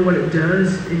don't know what it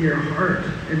does in your heart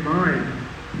and mind.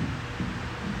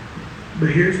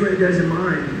 But here's what it does in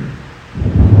mine.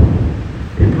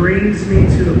 It brings me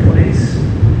to the place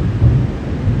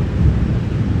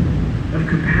of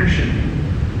compassion.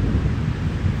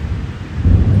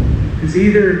 Because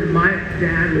either my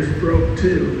dad was broke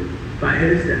too by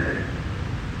his dad,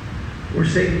 or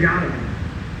Satan got him.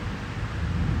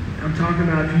 I'm talking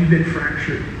about if you've been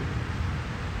fractured.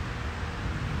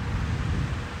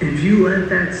 If you let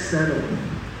that settle,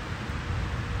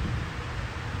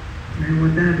 man,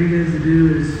 what that begins to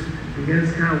do is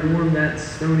begins to kind of warm that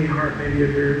stony heart maybe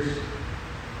of yours.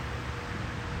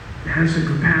 Have some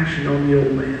compassion on the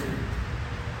old man.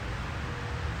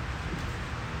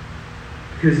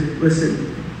 Because,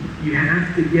 listen, you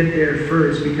have to get there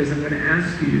first, because I'm going to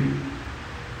ask you,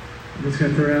 I'm just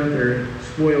going to throw out there,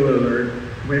 spoiler alert,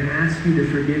 I'm going to ask you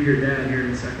to forgive your dad here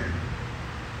in a second.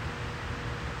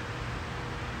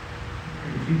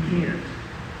 And if you can't,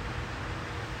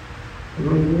 I'm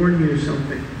going to warn you of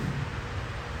something.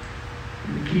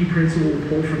 And the key principle we'll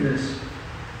pull from this: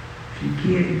 if you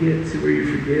can't get to where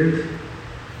you forgive,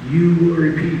 you will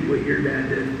repeat what your dad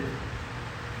did.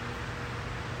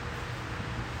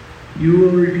 You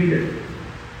will repeat it.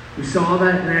 We saw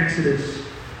that in Exodus.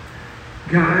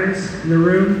 Guys in the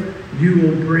room, you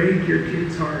will break your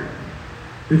kid's heart.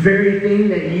 The very thing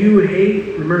that you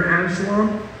hate, remember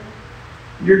Absalom?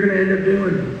 You're going to end up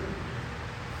doing.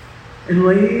 And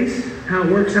ladies, how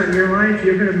it works out in your life,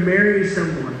 you're going to marry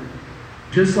someone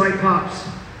just like Pops.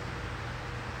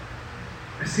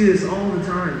 I see this all the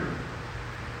time.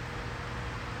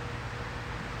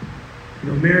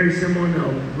 You'll marry someone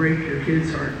that'll break your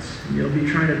kids' hearts, and you'll be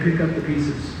trying to pick up the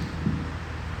pieces.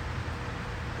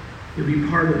 You'll be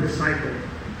part of the cycle.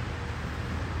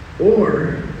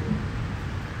 Or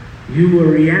you will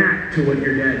react to what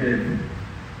your dad did.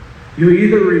 You'll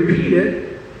either repeat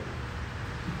it,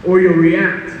 or you'll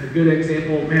react. A good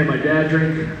example, man, my dad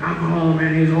drank alcohol,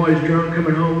 man, he was always drunk,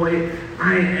 coming home late.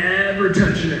 I ain't ever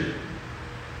touching it.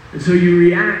 And so you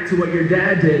react to what your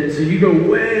dad did, and so you go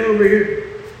way over here.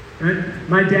 Right?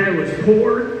 My dad was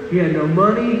poor, he had no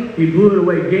money, he blew it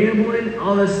away gambling,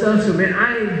 all this stuff, so man,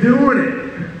 I ain't doing it.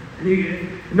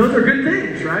 And those are good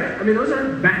things, right? I mean, those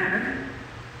aren't bad.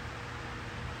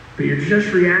 But you're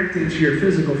just reacting to your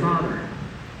physical father.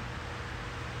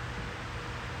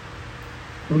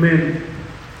 Well, man,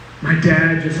 my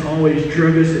dad just always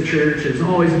drug us to church. It's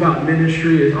always about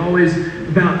ministry. It's always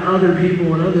about other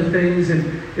people and other things, and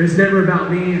it was never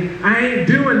about me. I ain't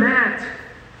doing that.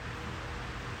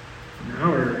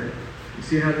 Or you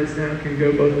see how this now can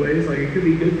go both ways? Like, it could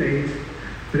be good things,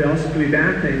 but it also could be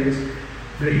bad things.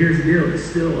 But here's the deal: it's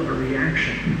still a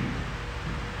reaction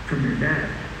from your dad.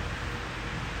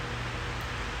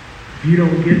 If you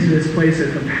don't get to this place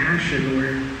of compassion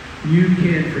where you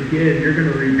can forgive, you're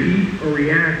going to repeat or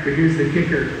react. But here's the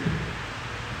kicker: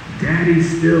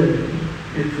 Daddy's still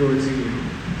influencing you.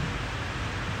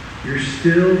 You're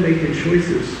still making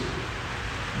choices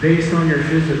based on your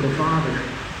physical father.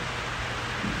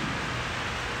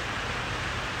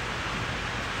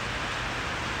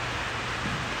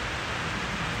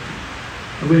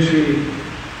 I wish we...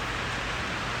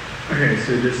 Okay,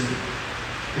 so just...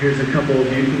 Here's a couple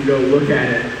of you can go look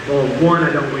at it. Well, one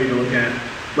I don't want you to look at.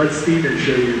 Let Stephen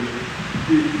show you.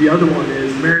 The other one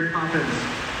is Mary Poppins.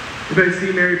 Everybody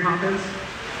see Mary Poppins?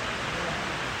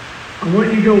 I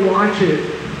want you to go watch it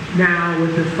now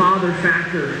with the father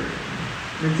factor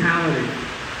mentality.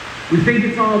 We think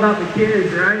it's all about the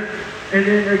kids, right? And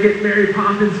then they get Mary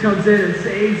Poppins comes in and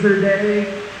saves their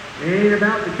day. It ain't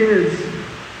about the kids.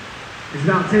 It's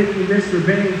about taking Mr.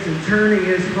 Banks and turning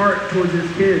his heart towards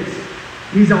his kids.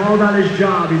 He's all about his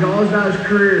job. He's all about his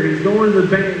career. He's going to the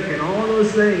bank and all those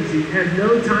things. He has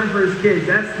no time for his kids.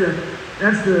 That's the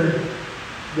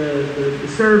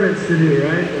servants to do,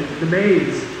 right? The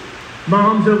maids.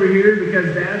 Mom's over here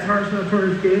because dad's heart's not for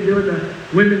his kid, doing the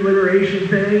women liberation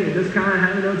thing and just kind of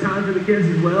having no time for the kids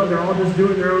as well. They're all just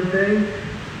doing their own thing.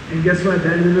 And guess what? At the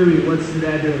end of the movie, what's the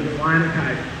dad doing? Flying a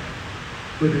kite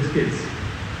with his kids.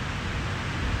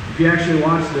 If you actually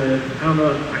watch I don't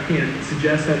know, I can't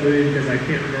suggest that movie because I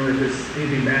can't remember if it's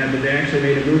anything bad, but they actually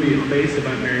made a movie based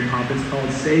about Mary Poppins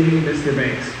called Saving Mr.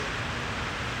 Banks.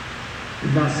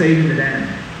 It's about saving the dad.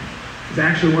 It's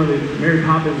actually Mary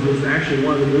Poppins was actually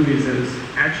one of the movies that was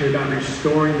actually about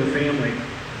restoring the family,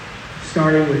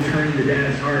 starting with turning the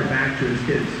dad's heart back to his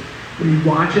kids. When you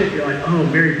watch it, you're like, oh,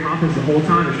 Mary Poppins the whole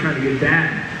time is trying to get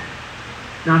dad,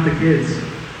 not the kids.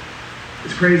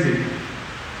 It's crazy.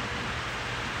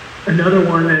 Another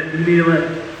one that you need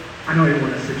to I don't even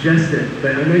want to suggest it,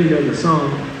 but I know you know the song,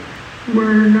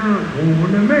 We're Not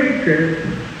Gonna Make It.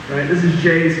 Right? This is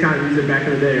Jay's kind of music back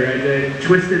in the day, right, Jay?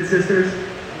 Twisted Sisters?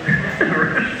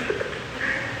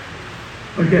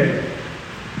 Okay.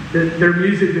 Their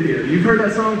music video. You've heard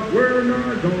that song? We're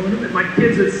not gonna... My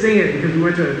kids would sing it because we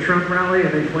went to a Trump rally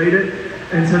and they played it.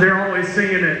 And so they're always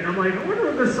singing it. I'm like, I wonder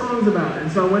what this song's about.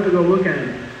 And so I went to go look at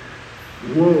it.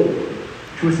 Whoa.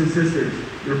 Twisted Sisters.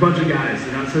 They're a bunch of guys.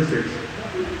 They're not sisters.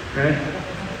 Right?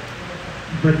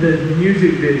 But the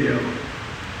music video,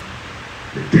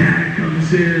 the dad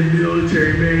comes in,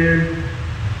 military man,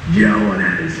 yelling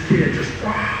at his kid, just,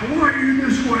 why are you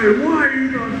this way? Why are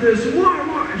you not this?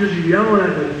 Why? Just yelling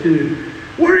at the dude.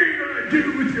 What are you going to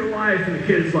do with your life? And the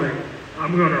kid's like,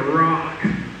 I'm going to rock.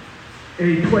 And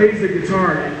he plays the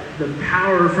guitar, and the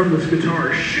power from this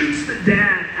guitar shoots the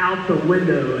dad out the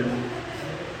window.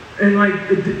 And like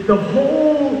the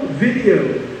whole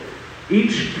video,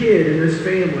 each kid in this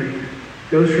family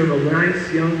goes from a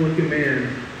nice young looking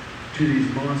man to these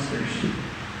monsters.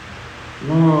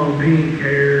 Long pink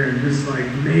hair and just like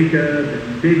makeup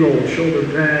and big old shoulder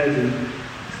pads, and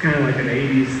it's kind of like an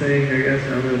 80s thing, I guess, I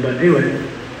don't know, but anyway.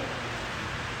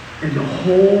 And the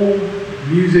whole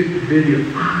music video,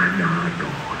 I'm not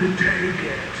going to take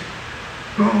it.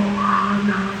 Oh, I'm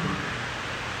not.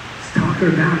 He's talking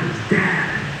about his dad.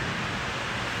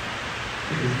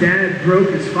 His dad broke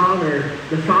his father,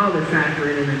 the father factor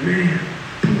in him, and man,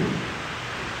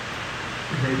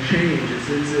 and they change.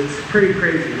 It's pretty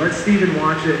crazy. Let Stephen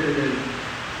watch it, and then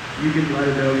you can let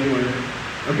him know if you want to.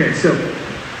 Okay, so,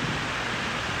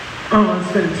 I'm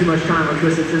spending too much time on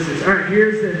Twisted Sisters. All right,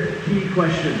 here's the key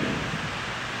question.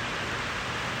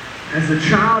 As a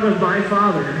child of my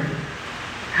father,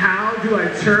 how do I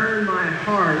turn my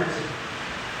heart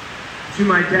to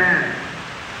my dad?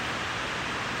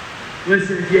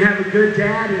 Listen, if you have a good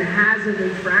dad and it hasn't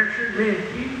been fractured, man,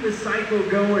 keep the cycle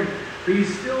going. But you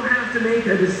still have to make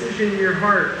a decision in your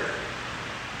heart.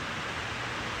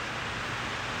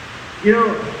 You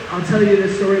know, I'll tell you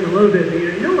this story in a little bit, but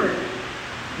you know what?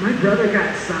 My brother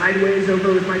got sideways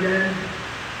over with my dad.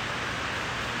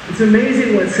 It's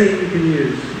amazing what Satan can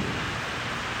use.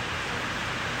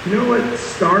 You know what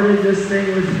started this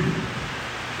thing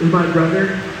with my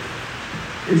brother?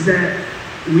 Is that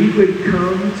we would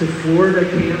come to Florida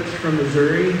camps from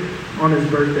Missouri on his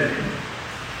birthday.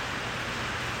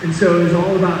 And so it was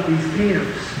all about these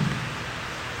camps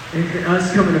and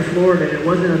us coming to Florida, and it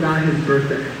wasn't about his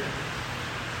birthday.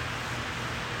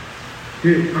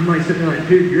 Dude, I'm like sitting there like,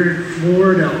 dude, you're in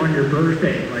Florida on your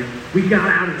birthday. Like, we got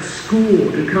out of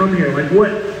school to come here. Like,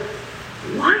 what?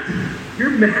 What?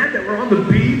 You're mad that we're on the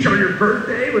beach on your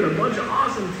birthday with a bunch of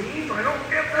awesome teens? I don't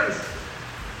get this.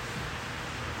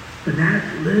 But that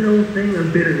little thing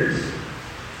of bitterness,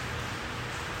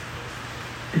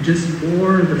 and just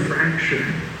more of the fracture.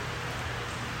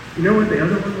 You know what the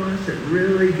other one was that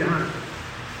really got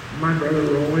my brother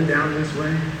rolling down this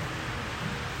way?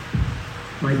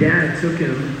 My dad took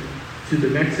him to the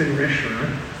Mexican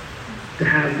restaurant to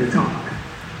have the talk.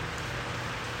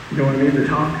 You know what I mean, the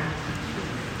talk?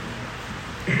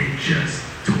 And it just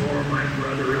tore my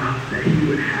brother up that he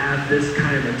would have this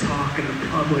kind of a talk in a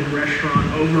public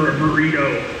restaurant over a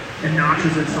burrito and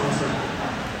nachos and salsa.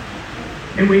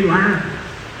 And we laughed.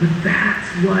 But that's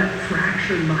what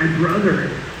fractured my brother.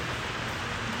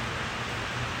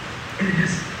 And it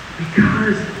just,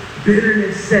 because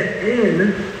bitterness set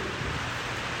in,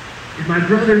 and my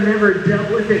brother never dealt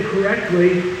with it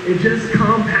correctly, it just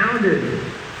compounded.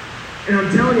 And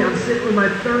I'm telling you, I'm sitting with my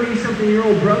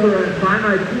 30-something-year-old brother by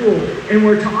my pool, and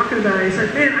we're talking about it. He's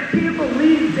like, man, I can't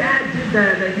believe Dad did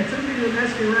that. That he took me to the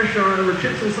Mexican restaurant over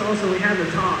chips and salsa, and we had the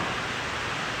talk.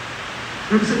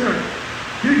 And I'm sitting there,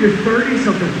 dude, you're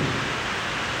 30-something.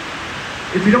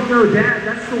 If you don't know Dad,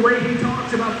 that's the way he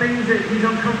talks about things that he's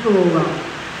uncomfortable about.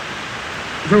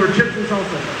 It's over chips and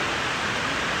salsa.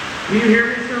 Can you hear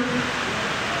me still?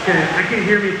 Okay, I can't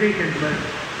hear me thinking,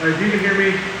 but if you can hear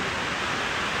me,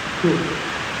 cool.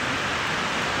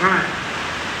 All right.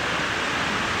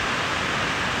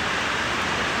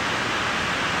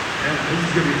 Yeah, this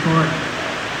is going to be fun.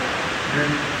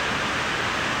 And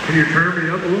can you turn me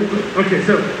up a little bit? Okay,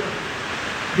 so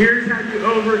here's how you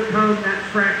overcome that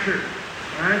fracture.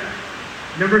 All right?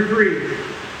 Number 3,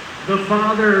 the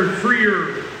father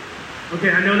freer. Okay,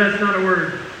 I know that's not a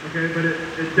word, okay, but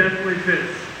it definitely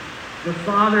fits. The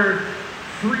father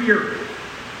freer.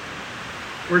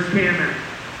 Where's Cam at?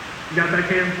 You got that,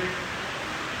 Cam?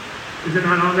 Is it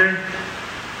not on there?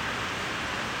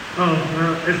 Oh,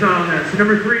 well, it's not on there. So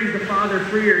number 3 is the father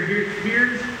freer.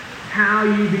 Here's how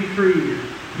you be freed.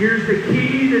 Here's the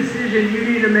key decision you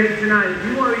need to make tonight. If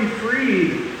you want to be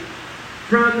freed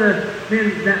from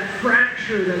that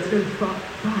fracture that's been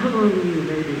following you,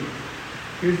 maybe,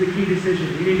 here's the key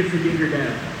decision. You need to forgive your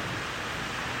dad.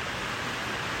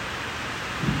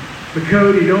 But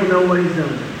Cody, you don't know what he's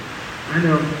done. I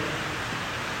know.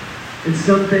 And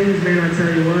some things, man, I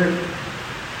tell you what,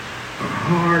 are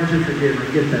hard to forgive.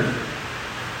 I get that.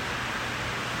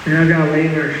 And I've got a lady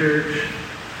in our church,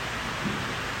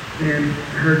 and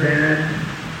her dad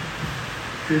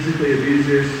physically abused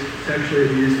her, sexually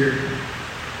abused her.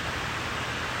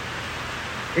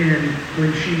 And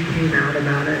when she came out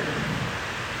about it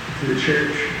to the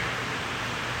church,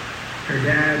 her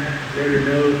dad wrote a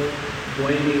note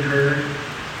blaming her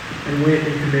and went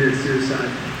and committed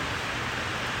suicide.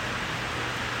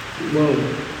 Whoa.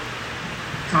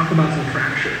 Talk about some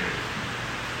fracture.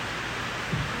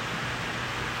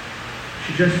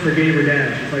 She just forgave her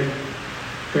dad. She's like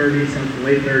 30-something,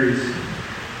 late 30s.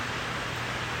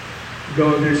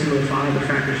 Going through some of the father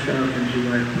factor stuff, and she's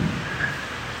like,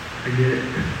 I get it.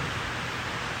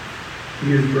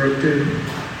 He was broke too.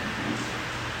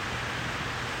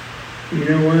 You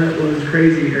know what was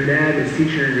crazy? Her dad was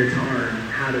teaching her guitar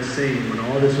and how to sing when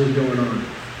all this was going on.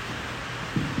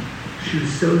 She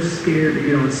was so scared to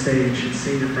get on stage and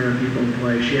sing in front of people and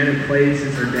play. She hadn't played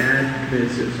since her dad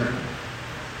committed suicide.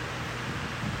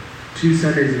 2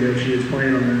 Sundays ago, she was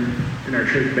playing in our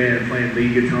church band, playing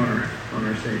lead guitar on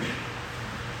our stage.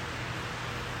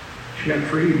 She got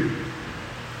freed.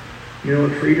 You know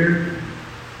what freed her?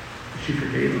 She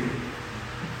forgave him.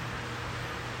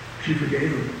 She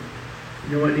forgave him.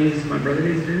 You know what my brother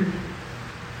needs to do? Just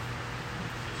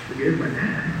forgive my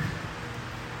dad.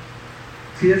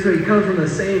 See, that's why he comes from the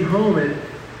same home, and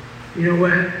you know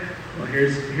what? Well,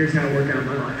 here's how it worked out in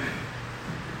my life.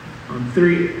 On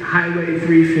Highway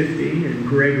 350 in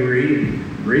Gregory, in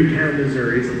Raytown,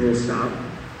 Missouri, it's a little stop.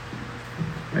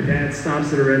 My dad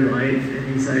stops at a red light,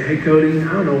 and he's like, hey, Cody,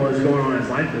 I don't know what was going on in his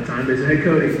life at the time, but he said, hey,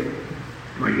 Cody.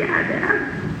 I'm like, yeah,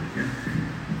 Dad. Yeah.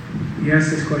 He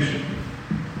asked this question.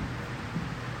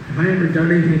 Have I ever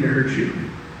done anything to hurt you?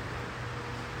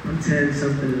 I'm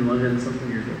 10-something, 11-something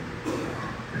years old.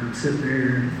 And I'm sitting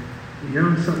there,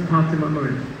 something popped in my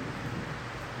mind.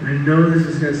 And I know this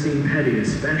is going to seem petty,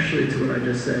 especially to what I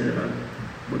just said about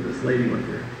what this lady went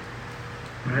through.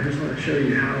 But I just want to show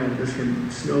you how this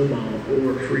can snowball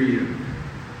or free you.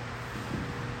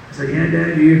 I said, yeah,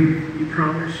 Dad, you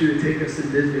promised you would take us to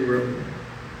Disney World.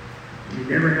 You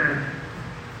never have.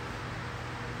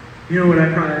 You know what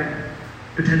I probably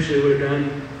potentially would have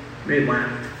done? Made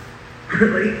laughed.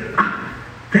 Really?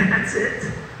 That's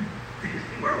it?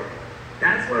 Disney World?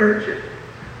 That's what hurt you?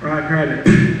 Or I cried.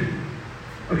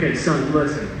 Okay, son,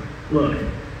 listen. Look.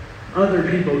 Other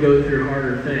people go through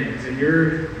harder things, and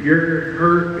you're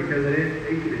hurt because I didn't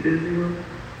take you to Disney World.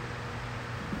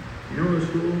 You know what was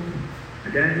cool?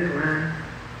 My dad didn't laugh.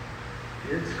 He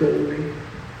didn't scold me.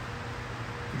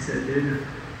 He said, dude,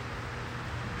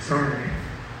 sorry.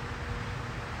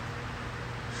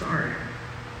 Sorry.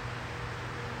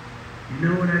 You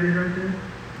know what I did right there?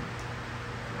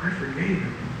 I forgave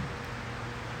him.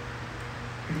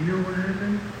 And you know what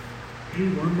happened? He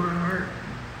won my heart.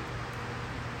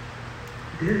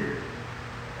 Did.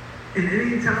 And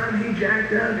anytime he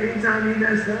jacked up, anytime he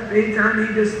messed up, anytime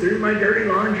he just threw my dirty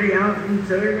laundry out and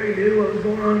so everybody knew what was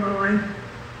going on in my life,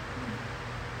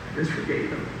 I just forgave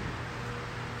him.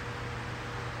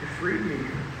 It freed me.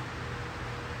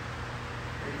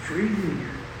 It freed me.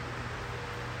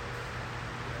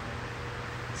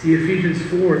 See, Ephesians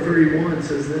 4:31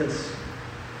 says this.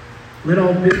 Let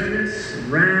all bitterness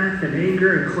and wrath and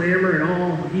anger and clamor and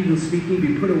all evil speaking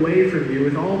be put away from you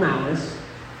with all malice.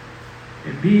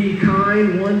 And be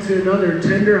kind one to another,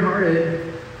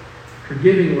 tender-hearted,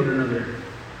 forgiving one another,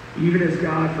 even as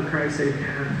God, for Christ's sake,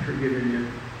 hath forgiven you.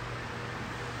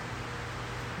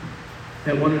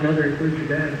 That one another includes your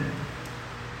dad.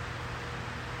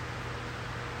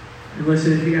 And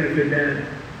listen, if you got a good dad,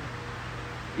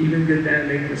 even good dad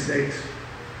make mistakes.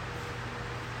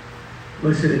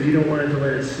 Listen, if you don't want it to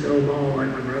let it snowball like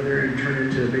my brother and turn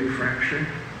into a big fracture,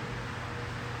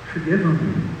 forgive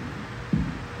him.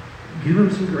 Give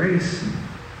them some grace.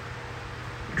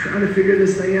 They're trying to figure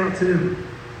this thing out too.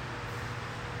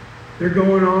 They're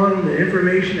going on the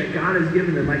information that God has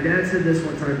given them. My dad said this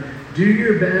one time, do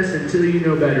your best until you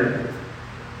know better.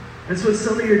 That's what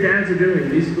some of your dads are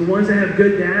doing. The ones that have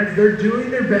good dads, they're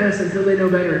doing their best until they know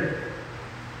better.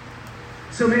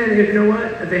 So man, if you know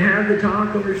what? If they have the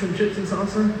talk over some chips and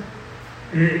salsa,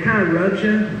 and it kind of rubs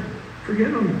you,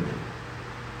 forgive them.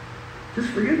 Just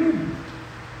forgive them.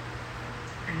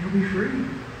 You'll be free.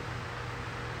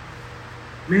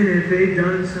 Man, if they've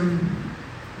done some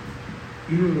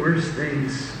even worse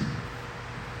things,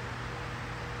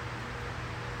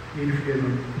 you need to forgive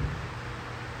them.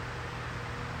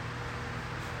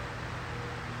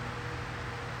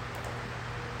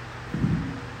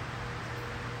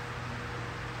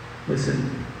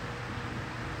 Listen,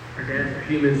 our dads are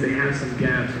humans, they have some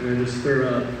gaps. I'm going to just throw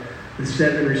up the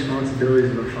 7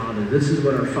 responsibilities of a father. This is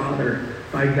what our father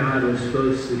by God was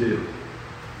supposed to do.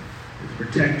 Is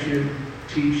protect you,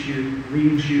 teach you,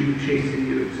 lead you, chasten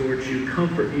you, exhort you,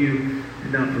 comfort you,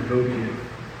 and not provoke you.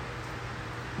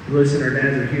 Listen, our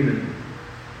dads are human.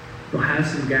 They'll have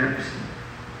some gaps.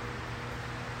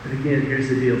 But again, here's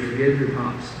the deal. Forgive your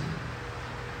pops.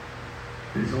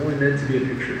 It's only meant to be a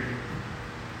picture.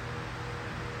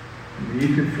 And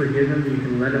you can forgive him, you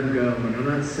can let him go. And I'm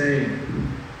not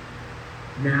saying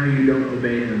now you don't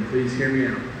obey him. Please hear me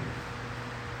out.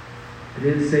 I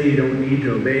didn't say you don't need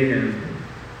to obey him.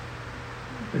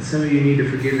 But some of you need to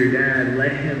forgive your dad.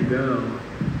 Let him go.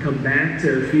 Come back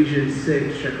to Ephesians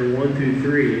 6, chapter 1 through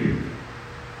 3.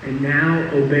 And now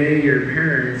obey your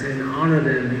parents and honor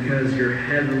them because your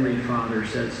heavenly Father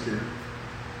says to.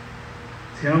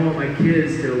 See, I don't want my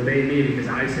kids to obey me because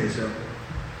I say so.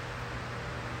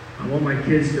 I want my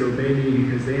kids to obey me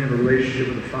because they have a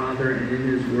relationship with the Father, and in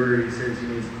His Word He says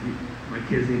my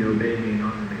kids need to obey me and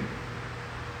honor me.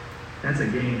 That's a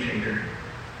game changer.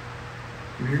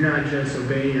 You're not just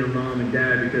obeying your mom and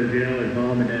dad because, it's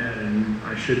mom and dad and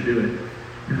I should do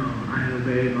it. No, I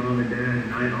obey mom and dad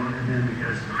and I honor them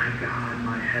because my God,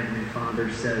 my Heavenly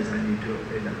Father says I need to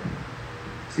obey them.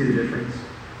 See the difference?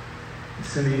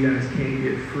 Some of you guys can't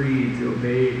get free to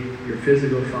obey your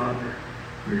physical father,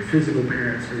 or your physical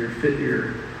parents, or your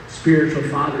spiritual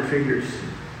father figures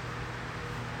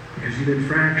because you've been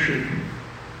fractured.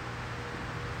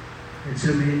 And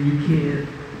so, man, you can't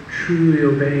truly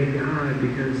obey God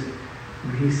because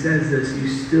when He says this, you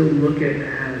still look at it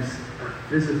as a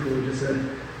physical,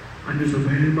 I'm just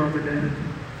obeying mom and dad.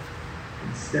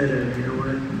 Instead of, you know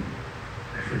what?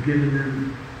 I've forgiven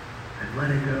them. I've let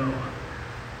it go.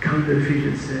 Come to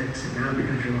Ephesians 6, and now it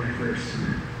becomes your life verse.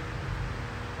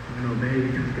 I'm going to obey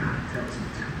because God tells me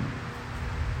to.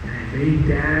 And if any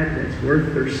dad that's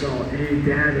worth their salt, any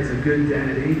dad that's a good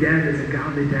dad, any dad that's a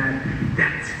godly dad,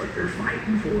 that's what they're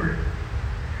fighting for.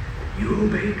 You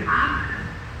obey God.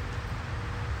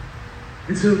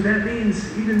 And so that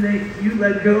means even that you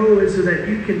let go so that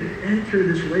you can enter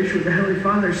this relationship with the Heavenly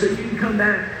Father so you can come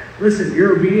back. Listen,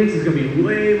 your obedience is going to be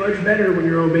way much better when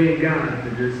you're obeying God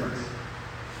than just us.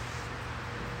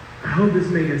 I hope this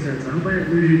is making sense. I hope I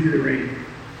didn't lose you through the rain.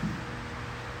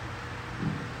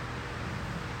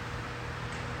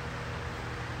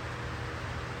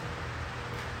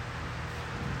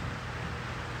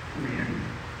 Man.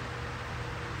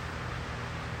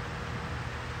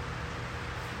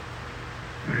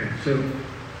 Okay, so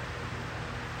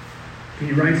can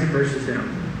you write some verses down?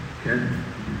 Okay?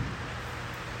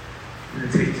 I'm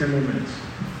going to take 10 more minutes.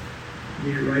 You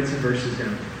need to write some verses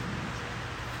down.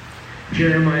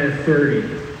 Jeremiah 30,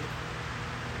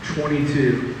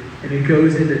 22, and it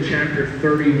goes into chapter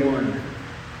 31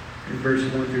 and verse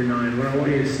 1 through 9. What I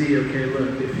want you to see, okay,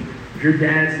 look, if your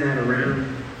dad's not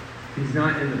around, he's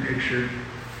not in the picture,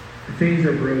 if things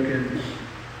are broken,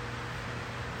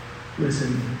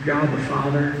 listen, God the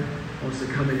Father wants to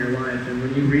come in your life, and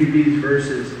when you read these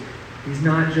verses, He's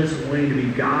not just wanting to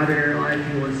be God in your life,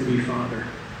 He wants to be Father.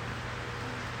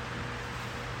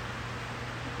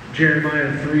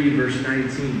 Jeremiah 3, verse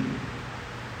 19.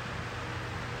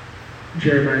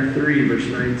 Jeremiah 3, verse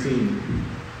 19.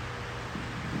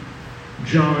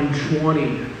 John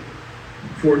 20,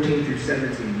 14 through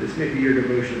 17. This may be your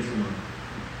devotions month.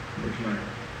 Or tonight.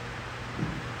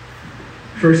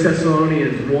 1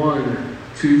 Thessalonians 1,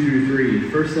 2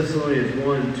 through 3. 1 Thessalonians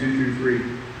 1, 2 through 3.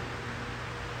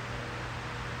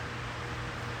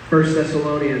 1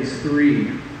 Thessalonians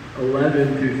 3,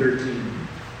 11 through 13.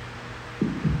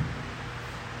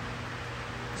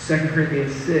 2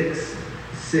 Corinthians 6,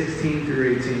 16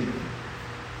 through 18.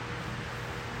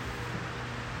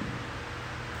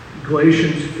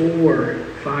 Galatians 4,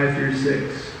 5 through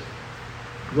 6.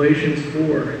 Galatians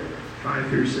 4, 5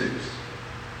 through 6.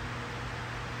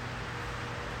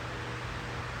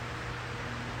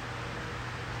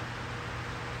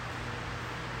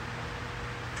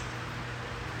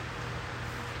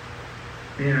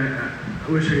 Man,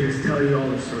 I wish I could just tell you all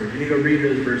the stories. You need to go read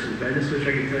those verses, but I just wish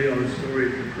I could tell you all the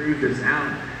stories and prove this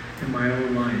out in my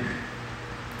own life.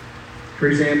 For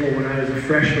example, when I was a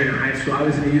freshman in high school, I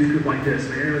was in a youth group like this.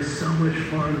 Man, it was so much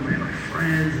fun. Man, my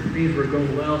friends and things were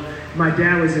going well. My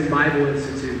dad was in Bible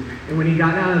Institute. And when he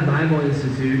got out of Bible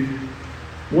Institute,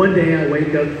 one day I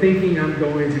wake up thinking I'm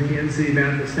going to Kansas City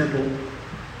Baptist Temple.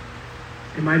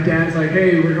 And my dad's like,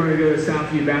 hey, we're going to go to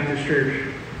Southview Baptist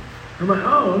Church. I'm like,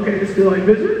 oh, okay, just feel like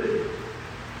visit?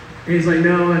 And he's like,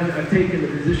 no, I've taken the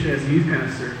position as a youth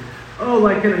pastor. Oh,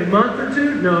 like in a month or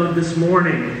two? No, this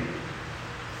morning.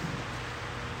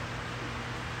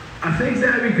 I think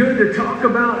that'd be good to talk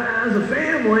about as a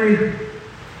family.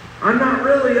 I'm not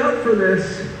really up for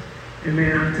this. And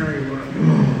man, I'm telling you what,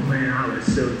 oh man, I was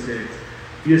so ticked.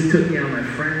 You just took me out of my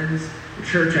friends, the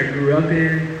church I grew up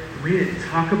in. We didn't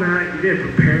talk about it. You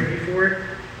didn't prepare me for it.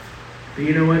 But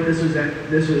you know what? This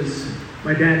was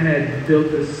my dad had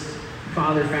built this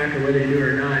father factor, whether they knew it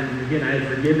or not. And again, I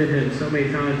had forgiven him so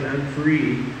many times, I'm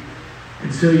free.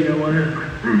 And so, you know what? I'm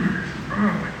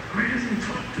like, why doesn't he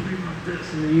talk to me about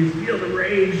this? And you feel the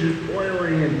rage just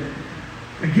boiling, and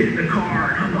I get in the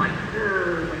car, and I'm like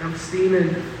I'm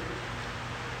steaming.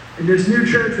 And this new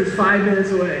church was 5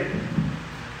 minutes away.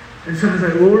 And so I was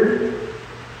like, Lord,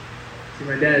 see,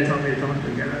 my dad taught me to talk to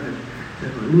God. And I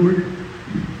said, Lord,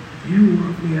 if you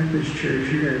want me at this church,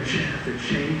 you're going to have to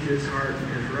change this heart,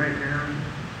 because right now,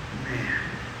 man.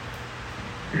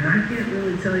 And I can't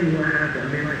really tell you what happened.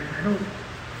 I mean, like,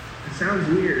 it sounds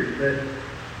weird, but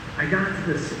we got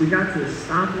to the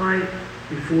stoplight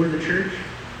before the church,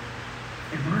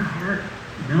 and my heart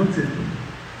melted.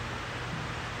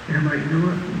 And I'm like, you know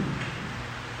what?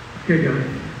 Okay, God.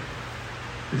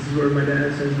 This is where my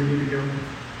dad says we need to go. All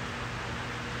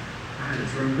right,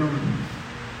 that's where I'm going.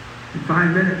 In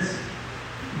 5 minutes,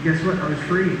 and guess what? I was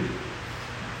free.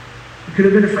 It could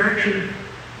have been a fracture.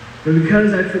 But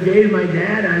because I forgave my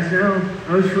dad,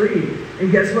 I was free.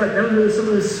 And guess what? Those were some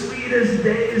of the sweetest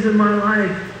days of my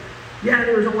life. Yeah,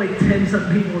 there was only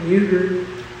 10-something people in youth group.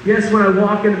 Yes, when I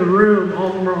walk into the room, all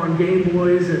of them are on Game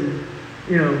Boys and,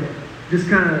 you know, just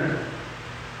kind of,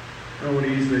 I don't want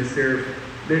to use this there.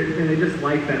 They just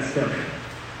like that stuff,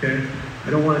 okay? I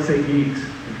don't want to say geeks,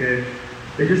 okay?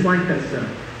 They just like that stuff.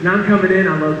 And I'm coming in,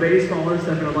 I love baseball and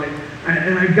stuff, and I'm like,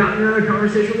 and I got in another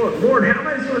conversation, Lord, how am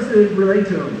I supposed to relate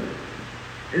to him?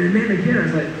 And then, man, again, I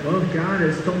was like, well, God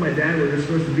has told my dad we're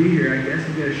supposed to be here. I guess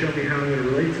he's going to show me how I'm going to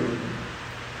relate to him.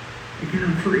 Again,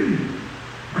 I'm free.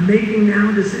 I'm making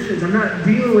now decisions. I'm not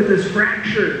dealing with this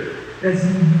fracture that's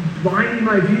blinding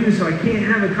my view, so I can't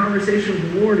have a conversation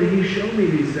with the Lord, and He showed me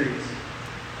these things.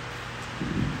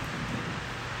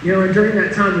 You know, and during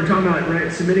that time, we're talking about,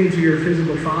 right, submitting to your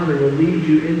physical father will lead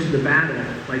you into the battle,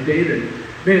 like David.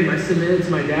 Man, I submitted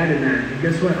to my dad in that, and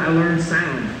guess what? I learned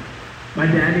sound. My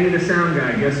dad needed a sound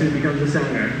guy. Guess who becomes the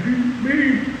sound guy?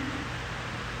 Me.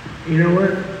 You know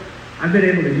what? I've been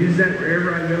able to use that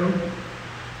wherever I go.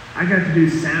 I got to do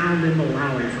sound in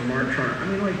Malawi for Mark Sharp. I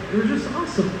mean, like, it was just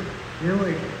awesome. You know,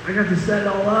 like, I got to set it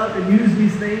all up and use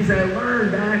these things that I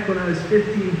learned back when I was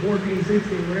 15, 14,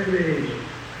 16, whatever the age.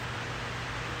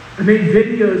 I made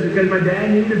videos because my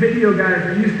dad needed a video guy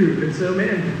for youth group. And so,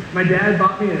 man, my dad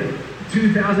bought me a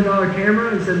 $2,000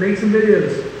 camera and said, make some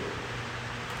videos.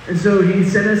 And so he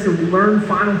sent us to learn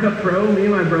Final Cut Pro, me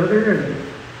and my brother. And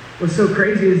what's so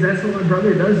crazy is that's what my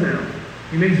brother does now.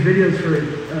 He makes videos for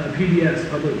PBS,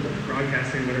 public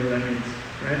broadcasting, whatever that means,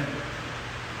 right?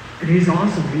 And he's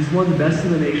awesome. He's one of the best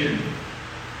in the nation.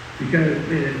 Because,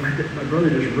 man, my brother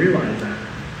just realized that.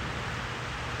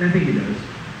 And I think he does.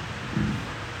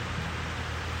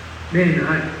 Man,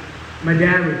 my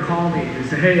dad would call me and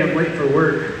say, hey, I'm late for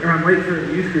work, or I'm late for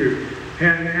a youth group. Hey,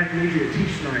 I'm going to have to need you to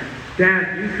teach tonight.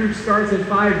 Dad, youth group starts in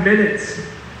 5 minutes.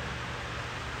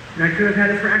 And I could have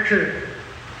had a fracture.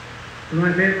 I'm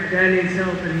like, man, my dad needs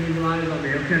help and he relies on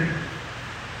me, okay?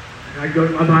 And I'd go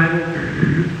to my Bible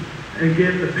and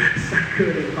give the best I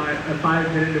could a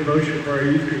 5-minute devotion for our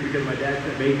youth group because my dad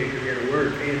couldn't make it because he had to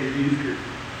work and his youth group.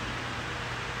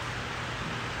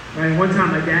 Right, one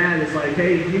time my dad was like,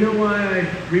 hey, you know why I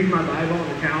read my Bible on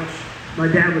the couch? My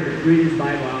dad would read his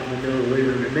Bible out in the middle of the living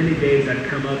room, and many days I'd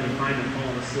come up and find him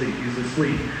falling asleep. He was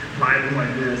asleep, Bible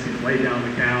like this, he'd lay down on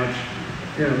the couch,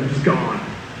 you know, just gone.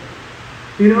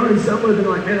 You know, and some would have been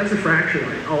like, man, that's a fracture.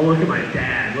 Like, oh, look at my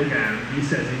dad, look at him. He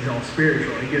says he's all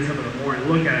spiritual. He gets up in the morning,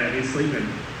 look at him, he's sleeping.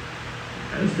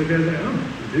 I just took it as like, oh,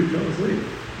 the dude fell asleep.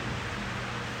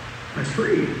 I was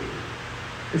free.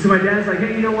 And so my dad's like,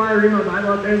 hey, you know why I read my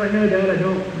Bible up there? I was like, no, Dad, I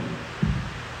don't.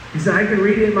 He said, I can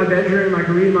read it in my bedroom, I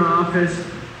can read it in my office.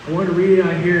 I want to read it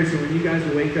out here so when you guys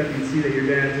will wake up, you see that your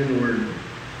dad's in the Word.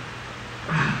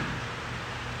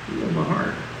 He won my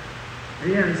heart.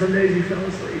 And yeah, and some days he fell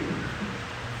asleep.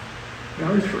 But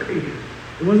I was free.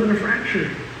 It wasn't a fracture.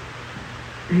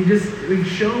 And he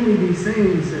showed me these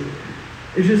things, and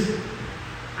it's just,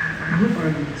 I hope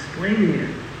I'm explaining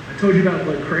it. I told you about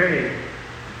Lecrae.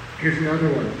 Here's another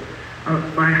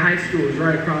one. My high school is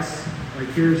right across, like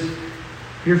here's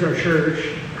our church.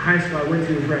 The high school I went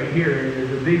to was right here, and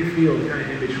there's a big field kind of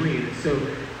in between. So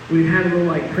we'd have a little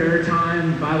like prayer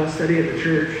time, Bible study at the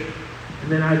church,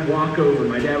 and then I'd walk over.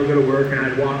 My dad would go to work, and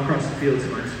I'd walk across the field to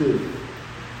my school.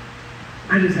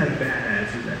 I just had a bad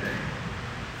attitude that day.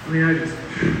 I mean, I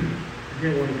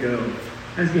didn't want to go.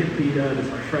 I was getting beat up. It's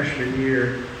my freshman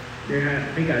year. I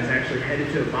think I was actually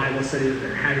headed to a Bible study that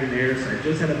they're having there, so I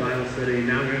just had a Bible study,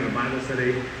 now I'm going to a Bible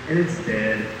study, and it's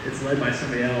dead. It's led by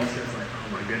somebody else, and it's like, oh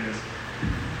my goodness.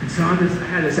 And so I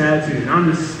had this attitude, and I'm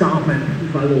just stomping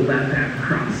with my little backpack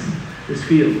across this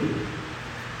field.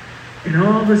 And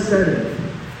all of a sudden,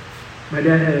 my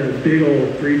dad had a big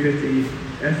old 350,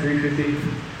 F-350,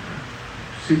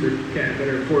 super cat,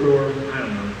 better four-door, I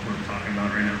don't know what I'm talking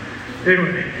about right now.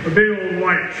 Anyway, a big old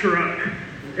white truck,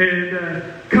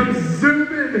 and comes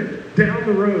zooming down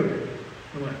the road.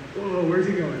 I'm like, whoa, where's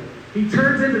he going? He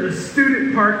turns into the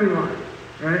student parking lot,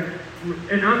 right?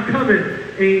 And I'm coming,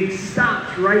 and he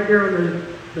stops right there on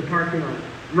the parking lot.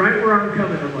 Right where I'm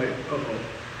coming, I'm like, uh-oh.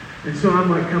 And so I'm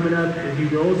like coming up, and he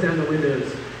rolls down the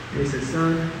windows, and he says,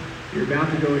 son, you're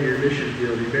about to go in your mission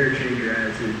field. You better change your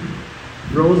attitude.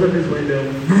 Rolls up his window,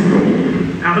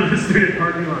 out of the student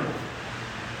parking lot.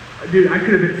 Dude, I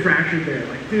could have been fractured there.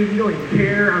 Like, dude, you don't even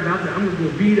care. I'm going to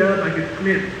go beat up. I'd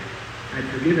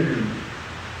forgiven him.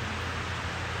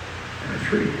 And I was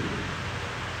free.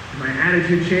 My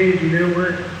attitude changed. You know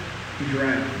what? He's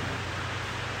right.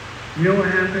 You know what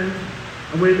happened?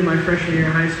 I went into my freshman year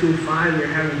of high school, we were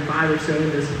having 5 or so in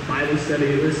this Bible study.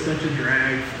 It was such a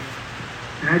drag.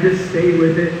 And I just stayed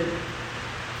with it.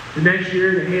 The next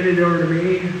year, they handed it over to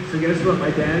me. So guess what? My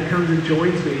dad comes and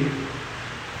joins me.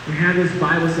 We have this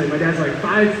Bible study. My dad's like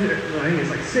I think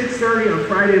it's like 6:30 on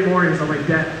Friday mornings. I'm like,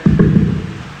 Dad,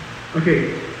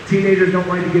 okay, teenagers don't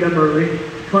like to get up early,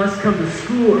 plus come to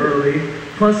school early,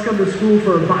 plus come to school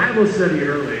for a Bible study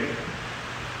early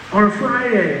on a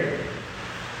Friday.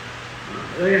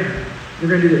 Oh yeah, we're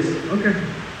going to do this. Okay,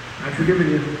 I've forgiven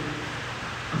you.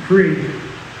 I'm free.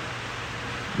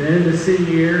 Then the senior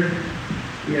year,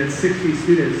 we had 60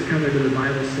 students coming to the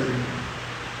Bible study.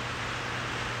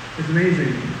 It's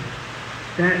amazing.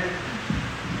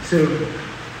 So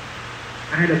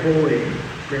I had a bully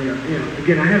growing up. You know,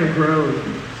 again, I haven't grown.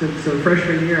 So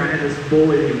freshman year, I had this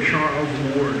bully named Charles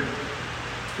Ward.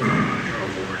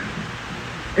 Charles Ward.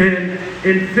 And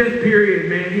in 5th period,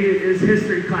 man, his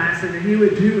history class, and he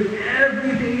would do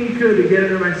everything he could to get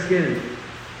under my skin.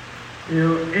 You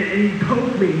know, and he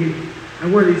poked me. I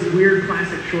wore these weird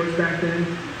classic shorts back then.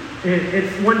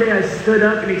 And one day I stood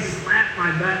up and he slapped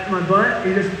my butt,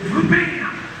 and he just,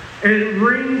 bam! And it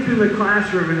rang through the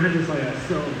classroom, and I was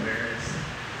so embarrassed.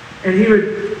 And he would,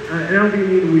 and I don't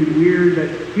mean to be weird, but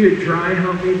he would dry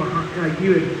hump me behind, like he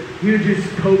would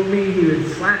just poke me, he would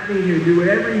slap me, he would do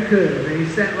whatever he could. And he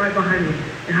sat right behind me.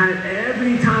 And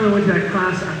every time I went to that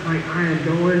class, I'm like, I am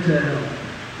going to hell.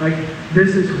 Like,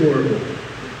 this is horrible.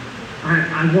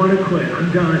 I want to quit.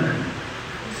 I'm done.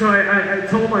 So I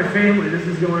told my family this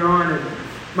is going on, and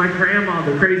my grandma,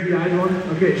 the crazy-eyed one,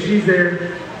 okay, she's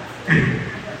there.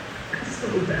 It's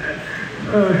so bad.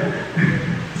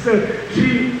 So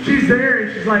she's there,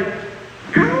 and she's like,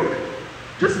 "Go,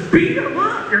 just beat him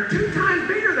up. You're 2 times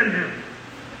bigger than him."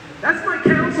 That's my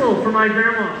counsel for my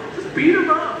grandma. Just beat him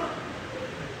up.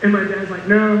 And my dad's like,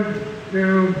 no,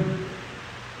 we're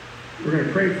going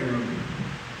to pray for him.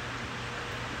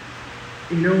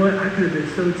 You know what? I could have been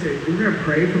so ticked. We're going to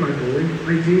pray for my bully.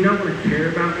 Like, do you not want to care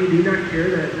about me? Do you not care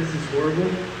that this is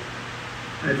horrible?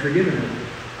 I had forgiven him.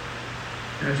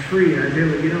 I was free, and I was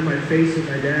able to get on my face with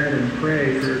my dad and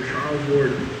pray for Charles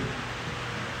Ward.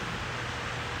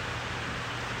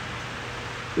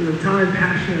 So the time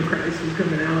Passion of Christ was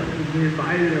coming out, and we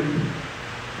invited him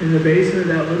in the basement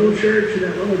of that little church,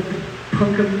 that little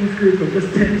punk-up youth group of just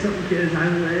 10-something kids. I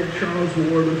led Charles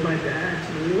Ward with my dad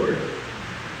to the Lord.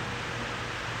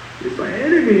 He was my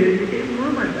enemy, and he became one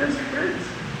of my best friends.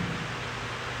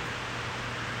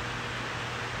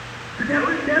 But that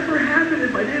would never happen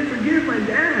if I didn't forgive my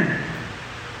dad.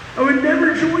 I would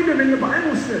never join him in the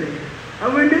Bible study. I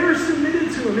would never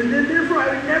submitted to him, and then therefore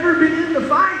I would never been in the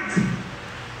fight.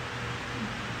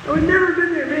 I would never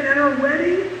been there, man. At our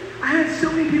wedding, I had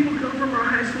so many people come from our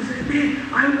high school saying, "Man,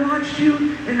 I watched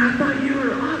you, and I thought you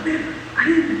were, oh man, I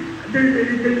didn't." They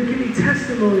would give me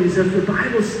testimonies of the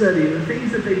Bible study and the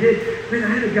things that they did. Man, I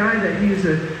had a guy that he's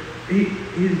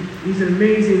an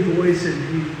amazing voice, and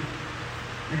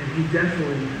he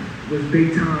definitely was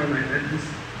big time. I just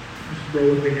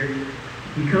roll with me here.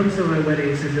 He comes to my wedding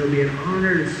and says, "It'll be an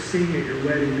honor to sing at your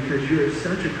wedding because you are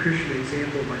such a Christian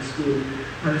example of my school."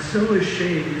 I was so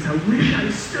ashamed because I wish I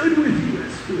stood with you at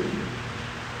school.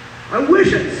 I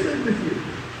wish I stood with you.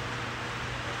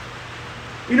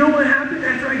 You know what happened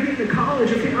after I get into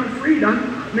college? Okay, I'm freed.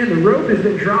 Man, the rope has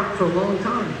been dropped for a long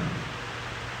time.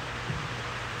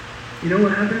 You know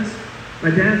what happens? My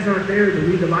dad's not there to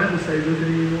lead the Bible studies with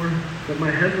me anymore, but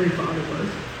my Heavenly Father was.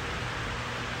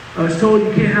 I was told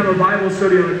you can't have a Bible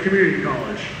study on a community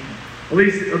college. At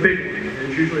least a big one.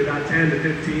 It's usually about 10 to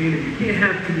 15, and you can't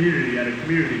have community at a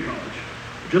community college.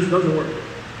 It just doesn't work.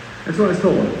 That's what I was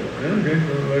told. Okay,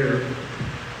 later.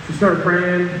 So start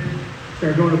praying,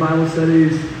 start going to Bible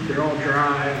studies. They're all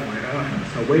dry. I'm like,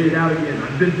 so I waited out again.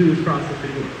 I've been through this process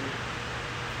before.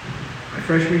 my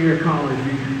freshman year of college,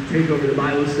 we could take over the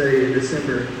Bible study in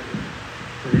December.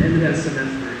 At the end of that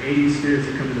semester, 80 students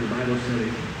had come into the Bible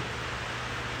study.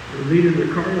 The leader,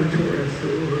 Ricardo Torres, the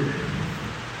Lord.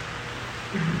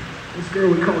 This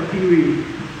girl we call Kiwi.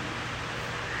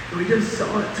 And we just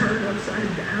saw it turn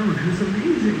upside down. It was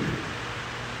amazing.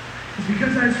 It's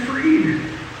because I was freed.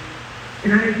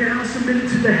 And I have now submitted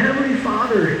to the Heavenly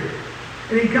Father.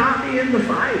 And He got me in the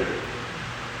fight.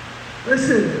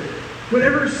 Listen,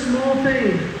 whatever small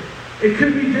thing, it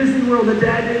could be Disney World that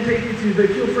Dad didn't take you to, but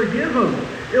if you'll forgive Him,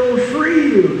 it will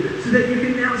free you so that you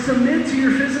can now submit to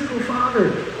your physical father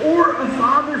or a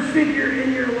father figure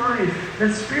in your life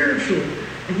that's spiritual,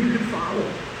 and you can follow.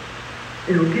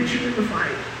 And it'll get you in the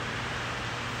fight.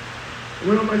 I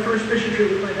went on my first mission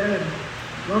trip with my dad.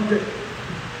 Loved it.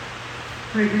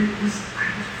 I was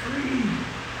free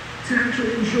to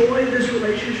actually enjoy this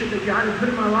relationship that God had put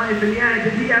in my life. And yeah,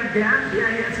 did He have gaps?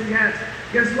 Yeah, He had some gaps.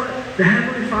 Guess what? The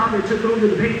Heavenly Father took over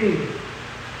the painting.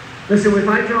 Listen, if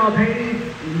I draw a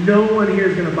painting, no one here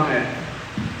is going to buy it.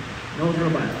 No one's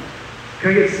going to buy it.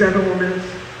 Can I get 7 more minutes?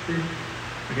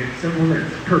 Okay, 7 more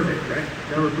minutes. Perfect, right?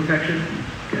 Number of perfection?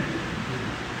 Okay.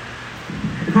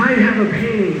 If I have a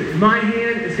painting in my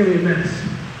hand, it's going to be a mess.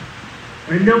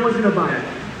 Right? No one's going to buy it.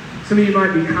 Some of you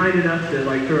might be kind enough to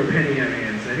like throw a penny at me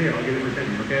and say, here, I'll give you a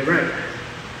penny. Okay, right.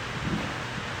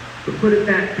 But put it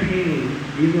that painting,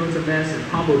 even though it's a mess in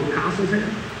Pablo Picasso's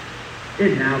hand,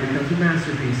 it now becomes a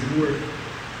masterpiece and worth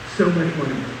so much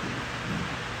money.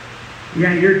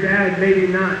 Yeah, your dad maybe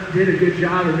not did a good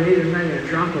job, or maybe there's not even a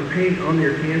drop of paint on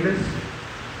your canvas.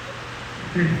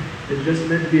 It's just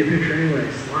meant to be a picture anyway.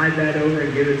 Slide that over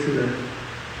and give it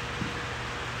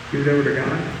over to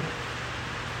God.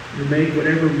 You make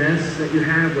whatever mess that you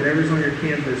have, whatever's on your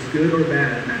canvas, good or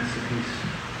bad, a masterpiece.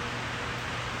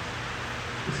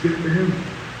 Just give it to Him.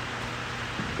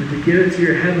 But to give it to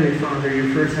your Heavenly Father,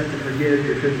 you first have to forgive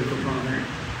your physical father.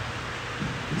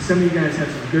 And some of you guys have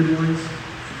some good ones.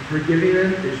 Forgiving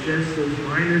them is just those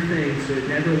minor things so it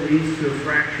never leads to a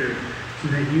fracture, so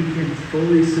that you can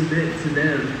fully submit to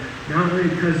them, not only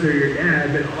because they're your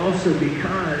dad, but also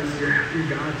because your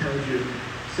God tells you.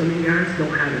 Some of you guys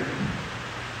don't have it.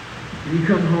 When you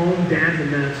come home, Dad's a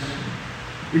mess.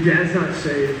 Your dad's not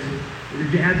saved.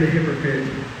 Your dad's a hypocrite,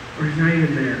 or he's not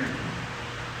even there.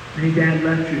 Maybe Dad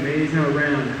left you. Maybe he's not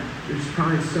around. There's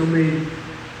probably so many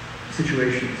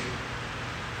situations.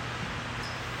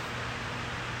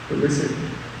 But listen,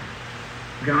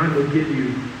 God will give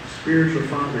you spiritual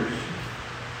fathers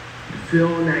to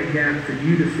fill in that gap for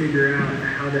you to figure out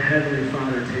how the Heavenly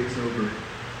Father takes over.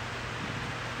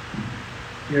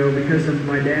 You know, because of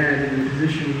my dad and the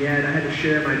position he had, I had to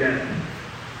share my dad.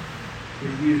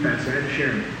 He's a youth pastor. I had to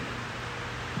share him.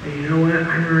 And you know what?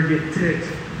 I remember getting ticked.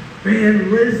 Man,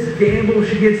 Liz Gamble,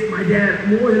 she gets my dad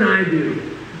more than I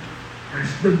do. I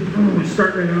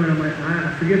start right on. I'm like,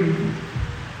 I forgive him.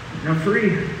 I'm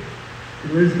free.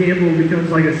 And Liz Gamble becomes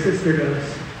like a sister to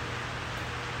us.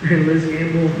 And Liz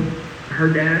Gamble,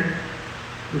 her dad,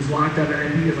 was locked up, and I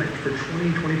think it was like for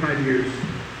 20, 25 years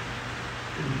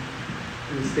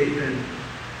in the state pen.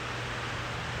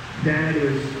 Dad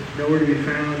was nowhere to be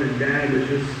found, and Dad was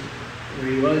just,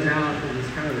 when he was out, it was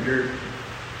kind of a jerk.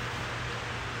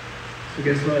 So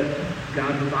guess what?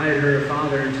 God provided her a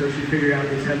father until she figured out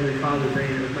this Heavenly Father thing.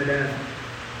 It was my dad.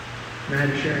 And I had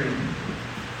to share him.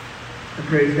 I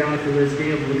praise God for Liz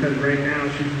Gamble, because right now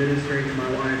she's ministering to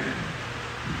my wife.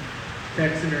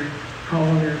 Texting her,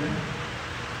 calling her,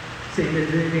 saying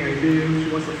there's anything I can do.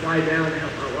 She wants to fly down to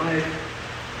help my wife.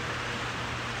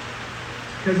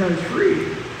 Because I was free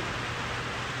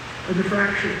of the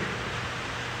fracture.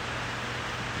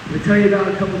 Let me tell you about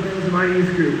a couple of girls in my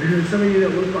youth group. And there's some of you that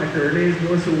look like her. Her name is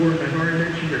Melissa Wharton. I've already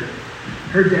mentioned her.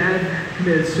 Her dad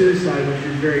committed suicide when she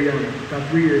was very young, about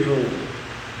 3 years old.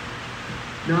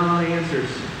 Not a lot of answers.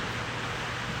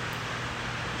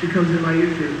 She comes in my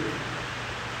youth group.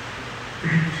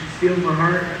 She steals my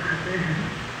heart.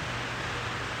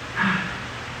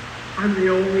 I'm the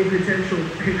only potential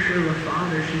picture of a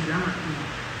father she's got.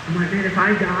 I'm like, man, if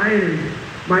I die and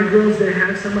my girls didn't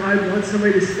have somebody, I want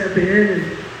somebody to step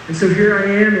in. And so here I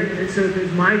am. And so if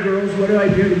it's my girls, what do I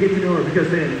do to get to know her?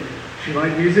 Because, man, she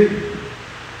liked music.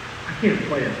 I can't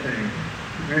play a thing.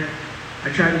 Right? I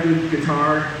tried to do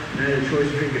guitar, and I had a choice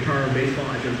between guitar and baseball.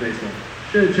 I chose baseball.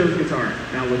 Should have chose guitar,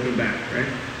 now looking back, right?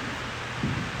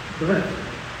 But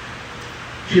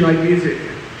she liked music.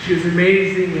 She was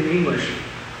amazing in English.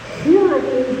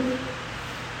 Horrible.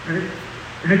 Right?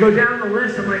 And I go down the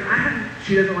list, I'm like,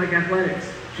 she doesn't like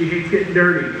athletics. She hates getting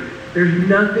dirty. There's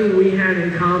nothing we had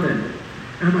in common.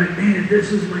 And I'm like, man, if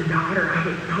this was my daughter, I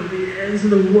would go to the ends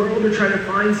of the world to try to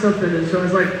find something. And so I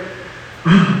was like,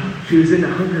 She was into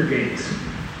Hunger Games.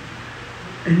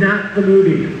 And not the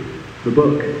movie, the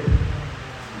book.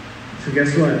 So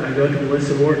guess what? I go to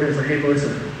Melissa Wharton and I was like, hey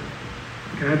Melissa,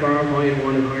 can I borrow volume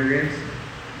 1 of Hunger Games?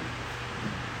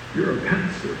 You're a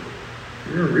pastor.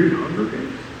 You're gonna read Hunger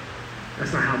Games?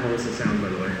 That's not how Melissa sounds, by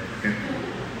the way. Okay.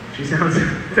 She sounds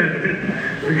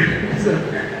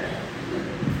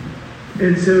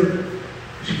And so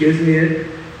she gives me it.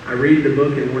 I read the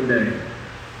book in one day.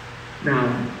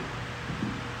 Now,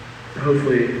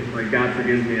 hopefully, like God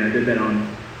forgives me, I did that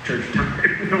on church time.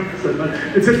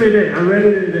 It took me a day. I read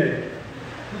it in a day.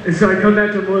 And so I come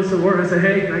back to Melissa Wharton. I said,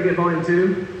 hey, can I get volume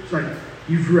 2? She's like,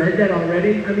 you've read that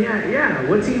already? I mean, yeah.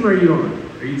 What team are you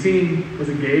on? Are you team, was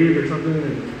it Gabe or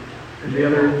something? And the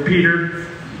other, Peter,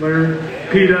 Larry,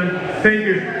 PETA. Thank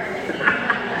you.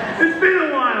 It's been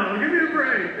a while. Give me a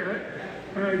break.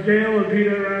 Right? Gail and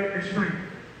PETA, right? And she's like,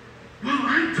 well,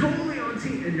 I'm totally on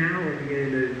team. And now we're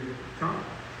beginning to talk.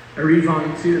 I read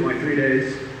volume 2 in like 3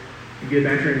 days. And get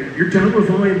back to her and you're done with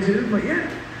volume 2? I'm like, yeah.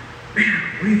 Man,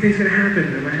 what do you think's going to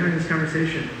happen? Am I having this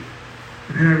conversation?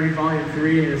 And then I read volume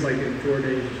 3 and it's like in 4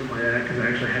 days or something like that because I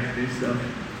actually have to do stuff.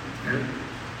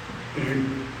 And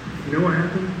you know what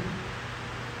happened?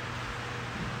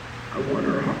 I won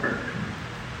her heart.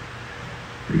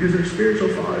 Because her spiritual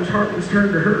father's heart was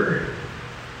turned to her.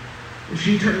 And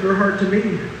she turned her heart to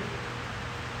me.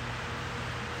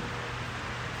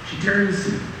 She turns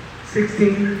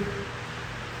 16.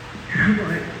 And I'm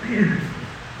like, man,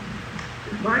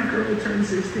 if my girl turns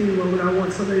 16, what would I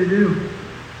want somebody to do?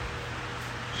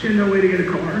 She had no way to get a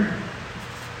car.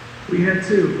 We had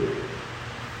 2.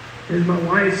 There's my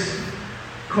wife's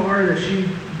car that she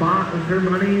bought with her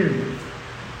money, and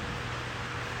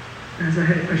as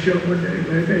I show up one day,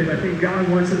 like, babe, I think God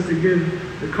wants us to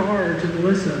give the car to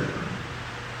Melissa.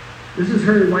 This is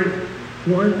her, like,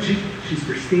 one, she's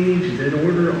pristine, she's in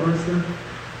order, all that stuff.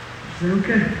 She said,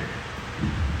 okay.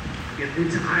 Get new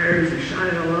tires, we shine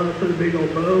it all up, put a big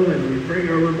old bow, and we bring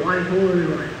her a little blindfold, and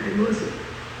we're like, hey, Melissa,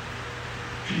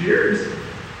 she's yours.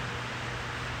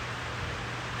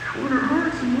 I want her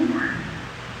heart some more.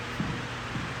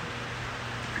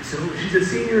 So she's a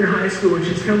senior in high school, and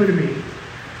she's coming to me.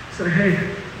 So, hey,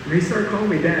 and they start calling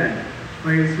me Dad.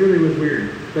 Like, it's really was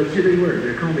weird, but it's really weird.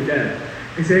 They call me Dad.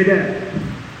 They say, hey, Dad,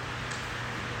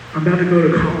 I'm about to go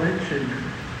to college, and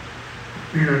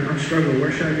man, I'm struggling.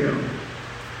 Where should I go?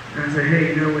 And I say, hey,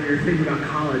 you know, when you're thinking about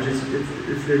college,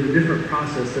 there's a different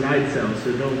process that I tell,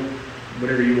 so don't,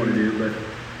 whatever you want to do, but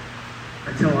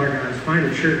I tell our guys, find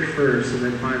a church first, and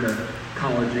then find a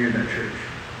college near that church.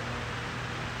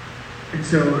 And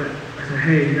so I said,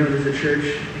 hey, you know, there's a church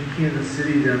in Kansas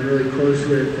City that I'm really close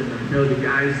with, and I know the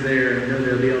guys there, I know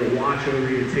they'll be able to watch over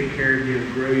you and take care of you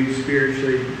and grow you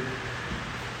spiritually.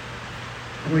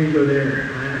 I want you to go there.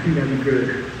 I think that'd be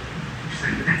good. She's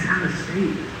like, but that's out of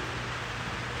state.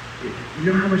 You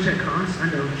know how much that costs? I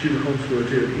know, she was a homeschooler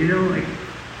too. You know, like,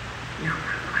 you know,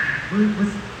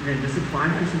 man, just apply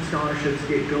for some scholarships,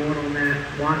 get going on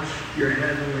that. Watch your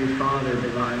Heavenly Father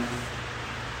provide.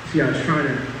 See, I was trying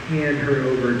to hand her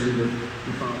over to the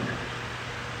Father.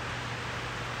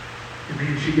 And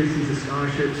man, she gets these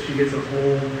scholarships. She gets her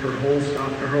whole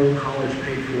college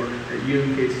paid for at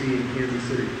UMKC in Kansas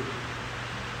City.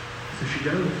 So she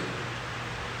goes.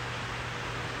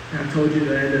 And I told you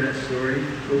the end of that story.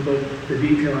 But the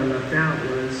detail I left out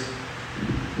was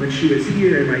when she was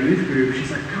here in my youth group, she's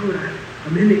like, Code,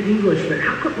 I'm into English, but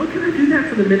what can I do that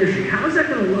for the ministry? How is that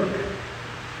going to look?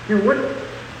 You know, what?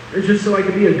 It's just so I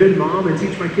could be a good mom and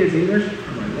teach my kids English?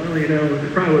 I'm like, well, you know,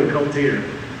 it probably would have helped here.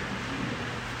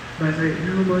 But I say,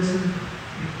 no, Melissa,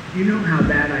 you know how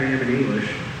bad I am in English.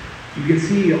 You can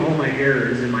see all my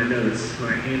errors in my notes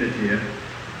when I hand it to you.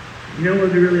 You know what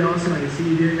would be really awesome? I can see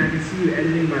you doing. I can see you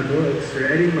editing my books or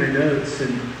editing my notes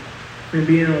and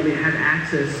being able to have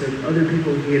access so other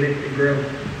people can get it and grow.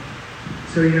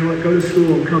 So you know what? Go to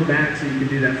school and come back so you can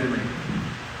do that for me.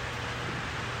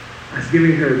 I was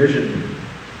giving her a vision.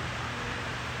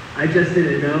 I just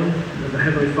didn't know that the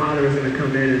Heavenly Father was going to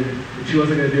come in and she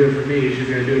wasn't going to do it for me. She was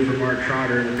going to do it for Mark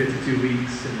Trotter in the 52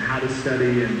 weeks and how to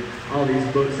study and all these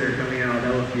books that are coming out of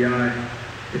LFBI.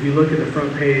 If you look at the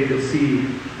front page, you'll see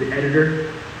the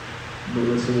editor,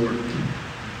 Melissa Wharton.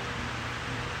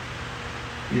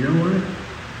 You know what?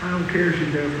 I don't care if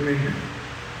she's doing it for me.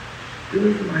 She's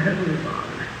doing it for my Heavenly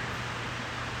Father.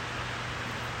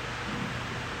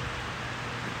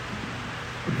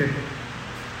 Okay.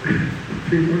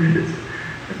 3 more minutes.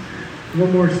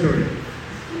 One more story.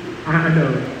 I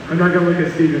know. I'm not going to look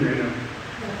at Stephen right now.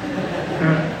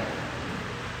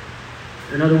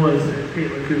 Another one is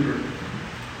Caitlin Cooper.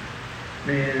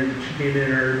 Man, she came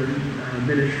in our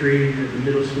ministry as a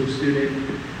middle school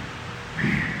student.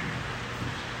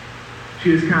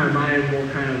 She was kind of my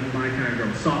kind of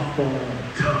girl. Softball,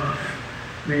 tough.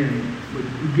 Man,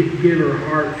 would give her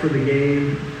heart for the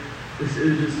game.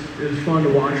 It was fun to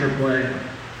watch her play.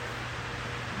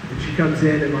 And she comes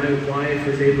in, and my wife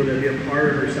is able to be a part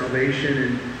of her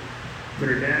salvation. But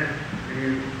her dad,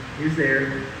 man, he was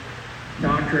there,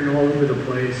 doctrine all over the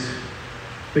place.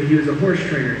 But he was a horse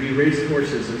trainer. He raced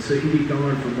horses, and so he'd be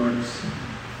gone for months.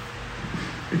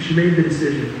 And she made the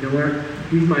decision, you know what?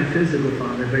 He's my physical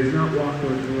father, but he's not walking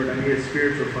with the Lord. I need a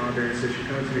spiritual father. And so she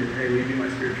comes to me and says, hey, will you be my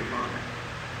spiritual father?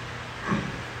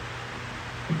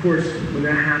 Of course, when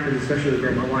that happens, especially with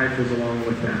her, my wife is along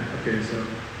with that. Okay, so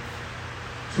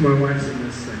my wife's in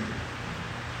this thing.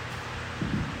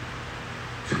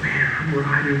 So man, I'm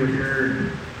riding with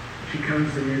her. She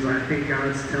comes to me and is like, I think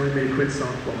God's telling me to quit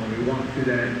softball. We walk through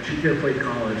that. And she could have played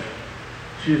college.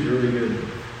 She was really good.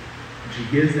 And she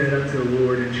gives that up to the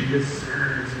Lord, and she just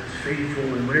serves and is faithful.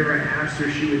 And whatever I asked her,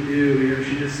 she would do.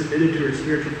 She just submitted to her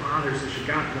spiritual father, so she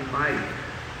got in the fight.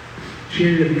 She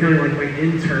ended up becoming like my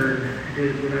intern.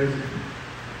 When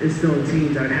I was still in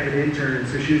teens, I'd have an intern.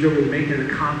 So she was over making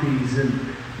the copies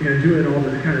and doing all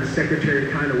the kind of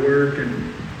secretary kind of work.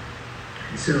 And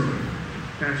so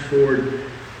fast forward,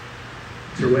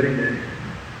 it's her wedding day.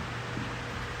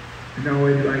 And not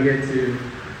only do I get to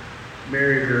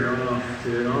marry her off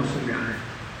to an awesome guy,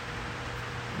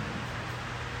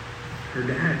 her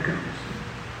dad comes.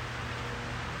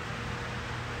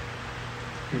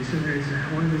 And he said,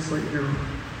 I wanted to just let you know,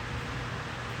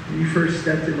 when you first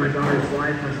stepped in my daughter's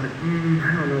life, I was like,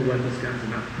 I don't know what this guy's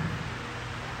about.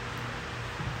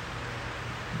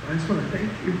 But I just want to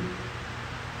thank you.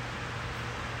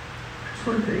 I just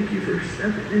want to thank you for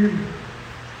stepping in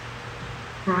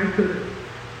where I couldn't.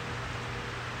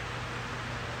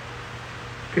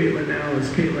 Caitlin now is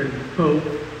Caitlin Pope,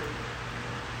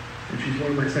 and she's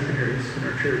one of my secretaries in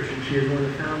our church, and she is one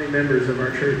of the founding members of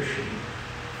our church.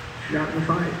 She got in the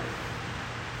fight.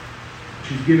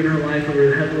 She's given her life over to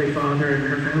the Heavenly Father, and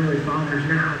her Heavenly Father's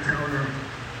now telling her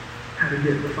how to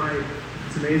get in the fight.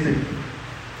 It's amazing.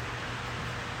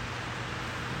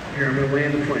 Here, I'm going to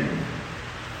land the plane.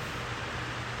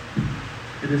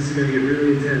 And this is going to get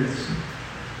really intense,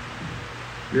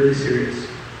 really serious.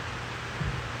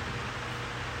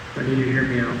 I need you to hear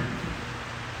me out.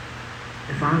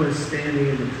 If I was standing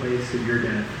in the place of your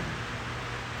dad,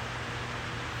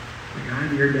 like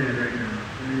I'm your dad right now,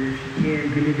 and if you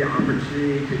can, give me the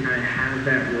opportunity to kind of have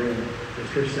that role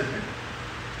just for a second.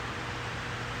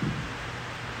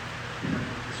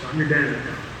 So I'm your dad right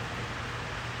now.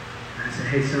 And I say,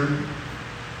 hey son,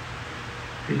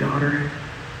 hey daughter,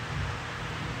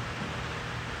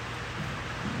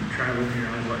 I'm traveling here. I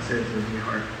was about to say this is my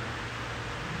heart.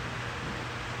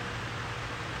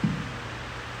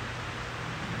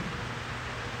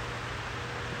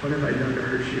 What have I done to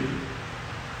hurt you?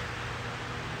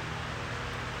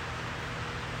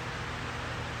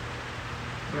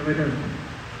 What have I done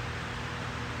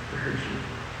to hurt you?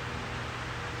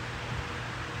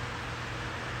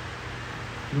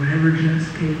 Whatever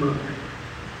just came up,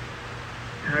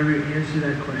 however you answer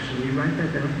that question, will you write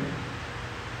that down?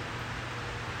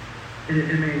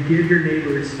 And man, give your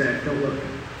neighbor respect. Don't look.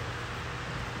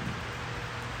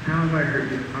 How have I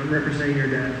hurt you? I'm representing your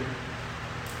dad.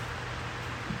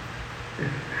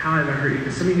 How have I hurt you?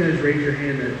 Because some of you guys raised your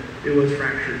hand that it was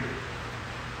fractured.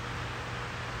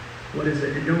 What is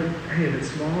it? And don't, hey, if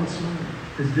it's small, it's small.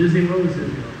 If it's Disney World, it's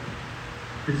Disney World.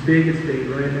 If it's big, it's big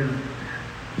right now.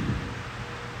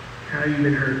 How have you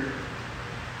been hurt?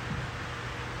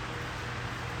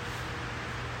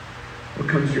 What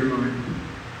comes to your mind?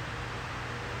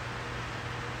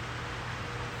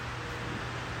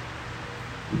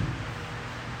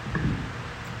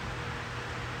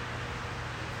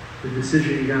 The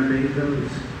decision you got made, though,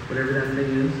 is whatever that thing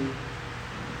is.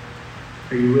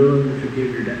 Are you willing to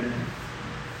forgive your dad?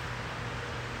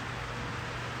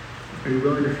 Are you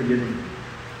willing to forgive him?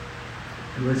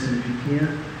 And listen, if you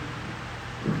can't,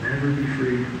 you'll never be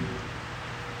free.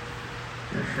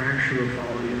 That fracture will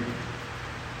follow you.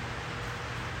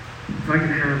 If I can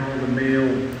have all the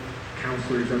male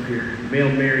counselors up here,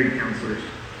 male married counselors,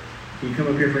 can you come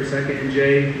up here for a second? And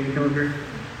Jay, can you come up here?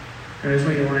 And I just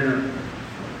want you to line up.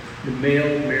 The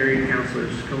male married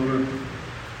counselors coming up.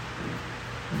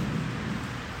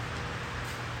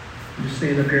 Just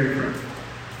stand up here in the front.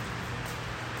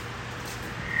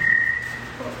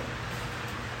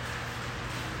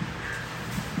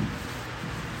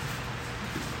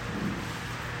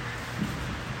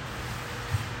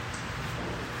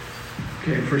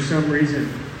 Okay, for some reason,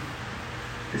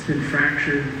 it's been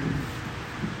fractured.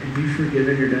 Have you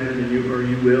forgiven your dad and you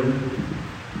will?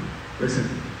 Listen,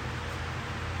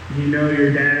 you know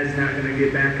your dad's not going to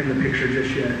get back in the picture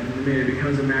just yet. I mean, it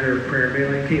becomes a matter of prayer. Maybe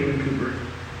like Caitlin Cooper.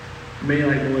 Maybe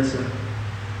like Melissa.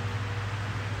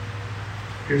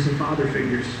 Here's some father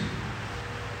figures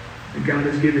that God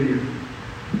has given you.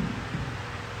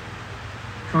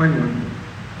 Find one.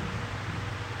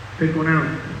 Pick one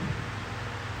out.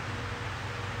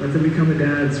 Let them become a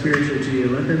dad spiritually to you.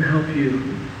 Let them help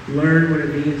you learn what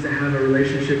it means to have a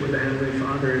relationship with the Heavenly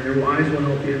Father, and their wives will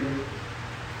help you.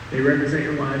 They represent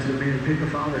your wives, but man, pick a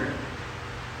father.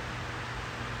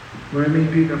 What I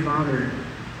mean, pick a father.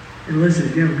 And listen,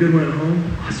 if you have a good one at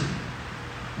home, awesome.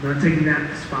 I'm not taking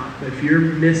that spot, but if you're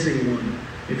missing one,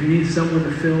 if you need someone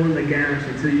to fill in the gaps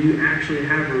until you actually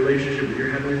have a relationship with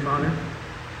your Heavenly Father,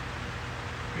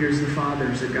 here's the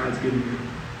fathers that God's given you.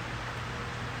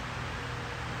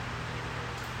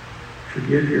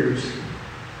 Forgive yours.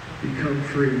 Become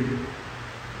free.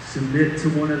 Submit to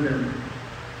one of them.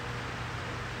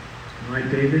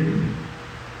 Like David,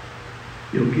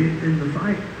 you'll get in the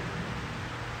fight.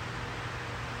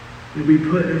 You'll be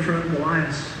put in front of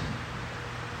Goliath.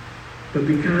 But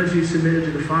because you submitted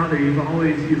to the Father, you've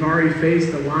already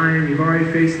faced the lion, you've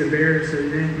already faced the bear, so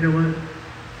then, you know what?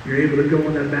 You're able to go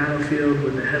on that battlefield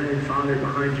with the Heavenly Father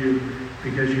behind you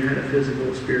because you had a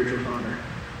physical, spiritual father.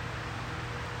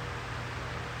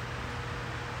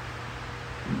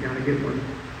 You got to get one.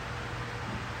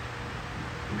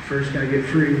 You first got to get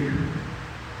free.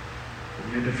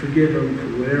 You have to forgive them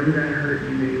for whatever that hurt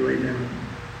you may lay down.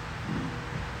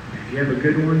 If you have a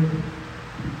good one,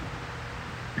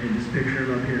 and just picture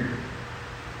him up here.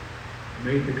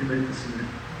 Make the commitment to submit.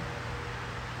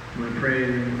 I'm going to pray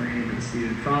and then my hand is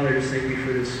seated. Father, just thank you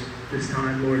for this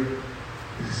time, Lord.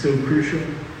 This is so crucial.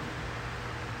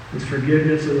 This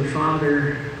forgiveness of the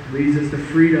Father leads us to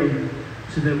freedom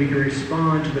so that we can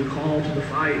respond to the call to the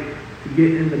fight, to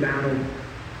get in the battle.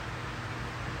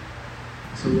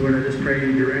 So, Lord, I just pray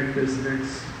you direct this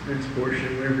next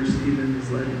portion, wherever Stephen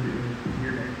is led to do. In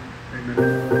your name.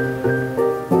 Amen.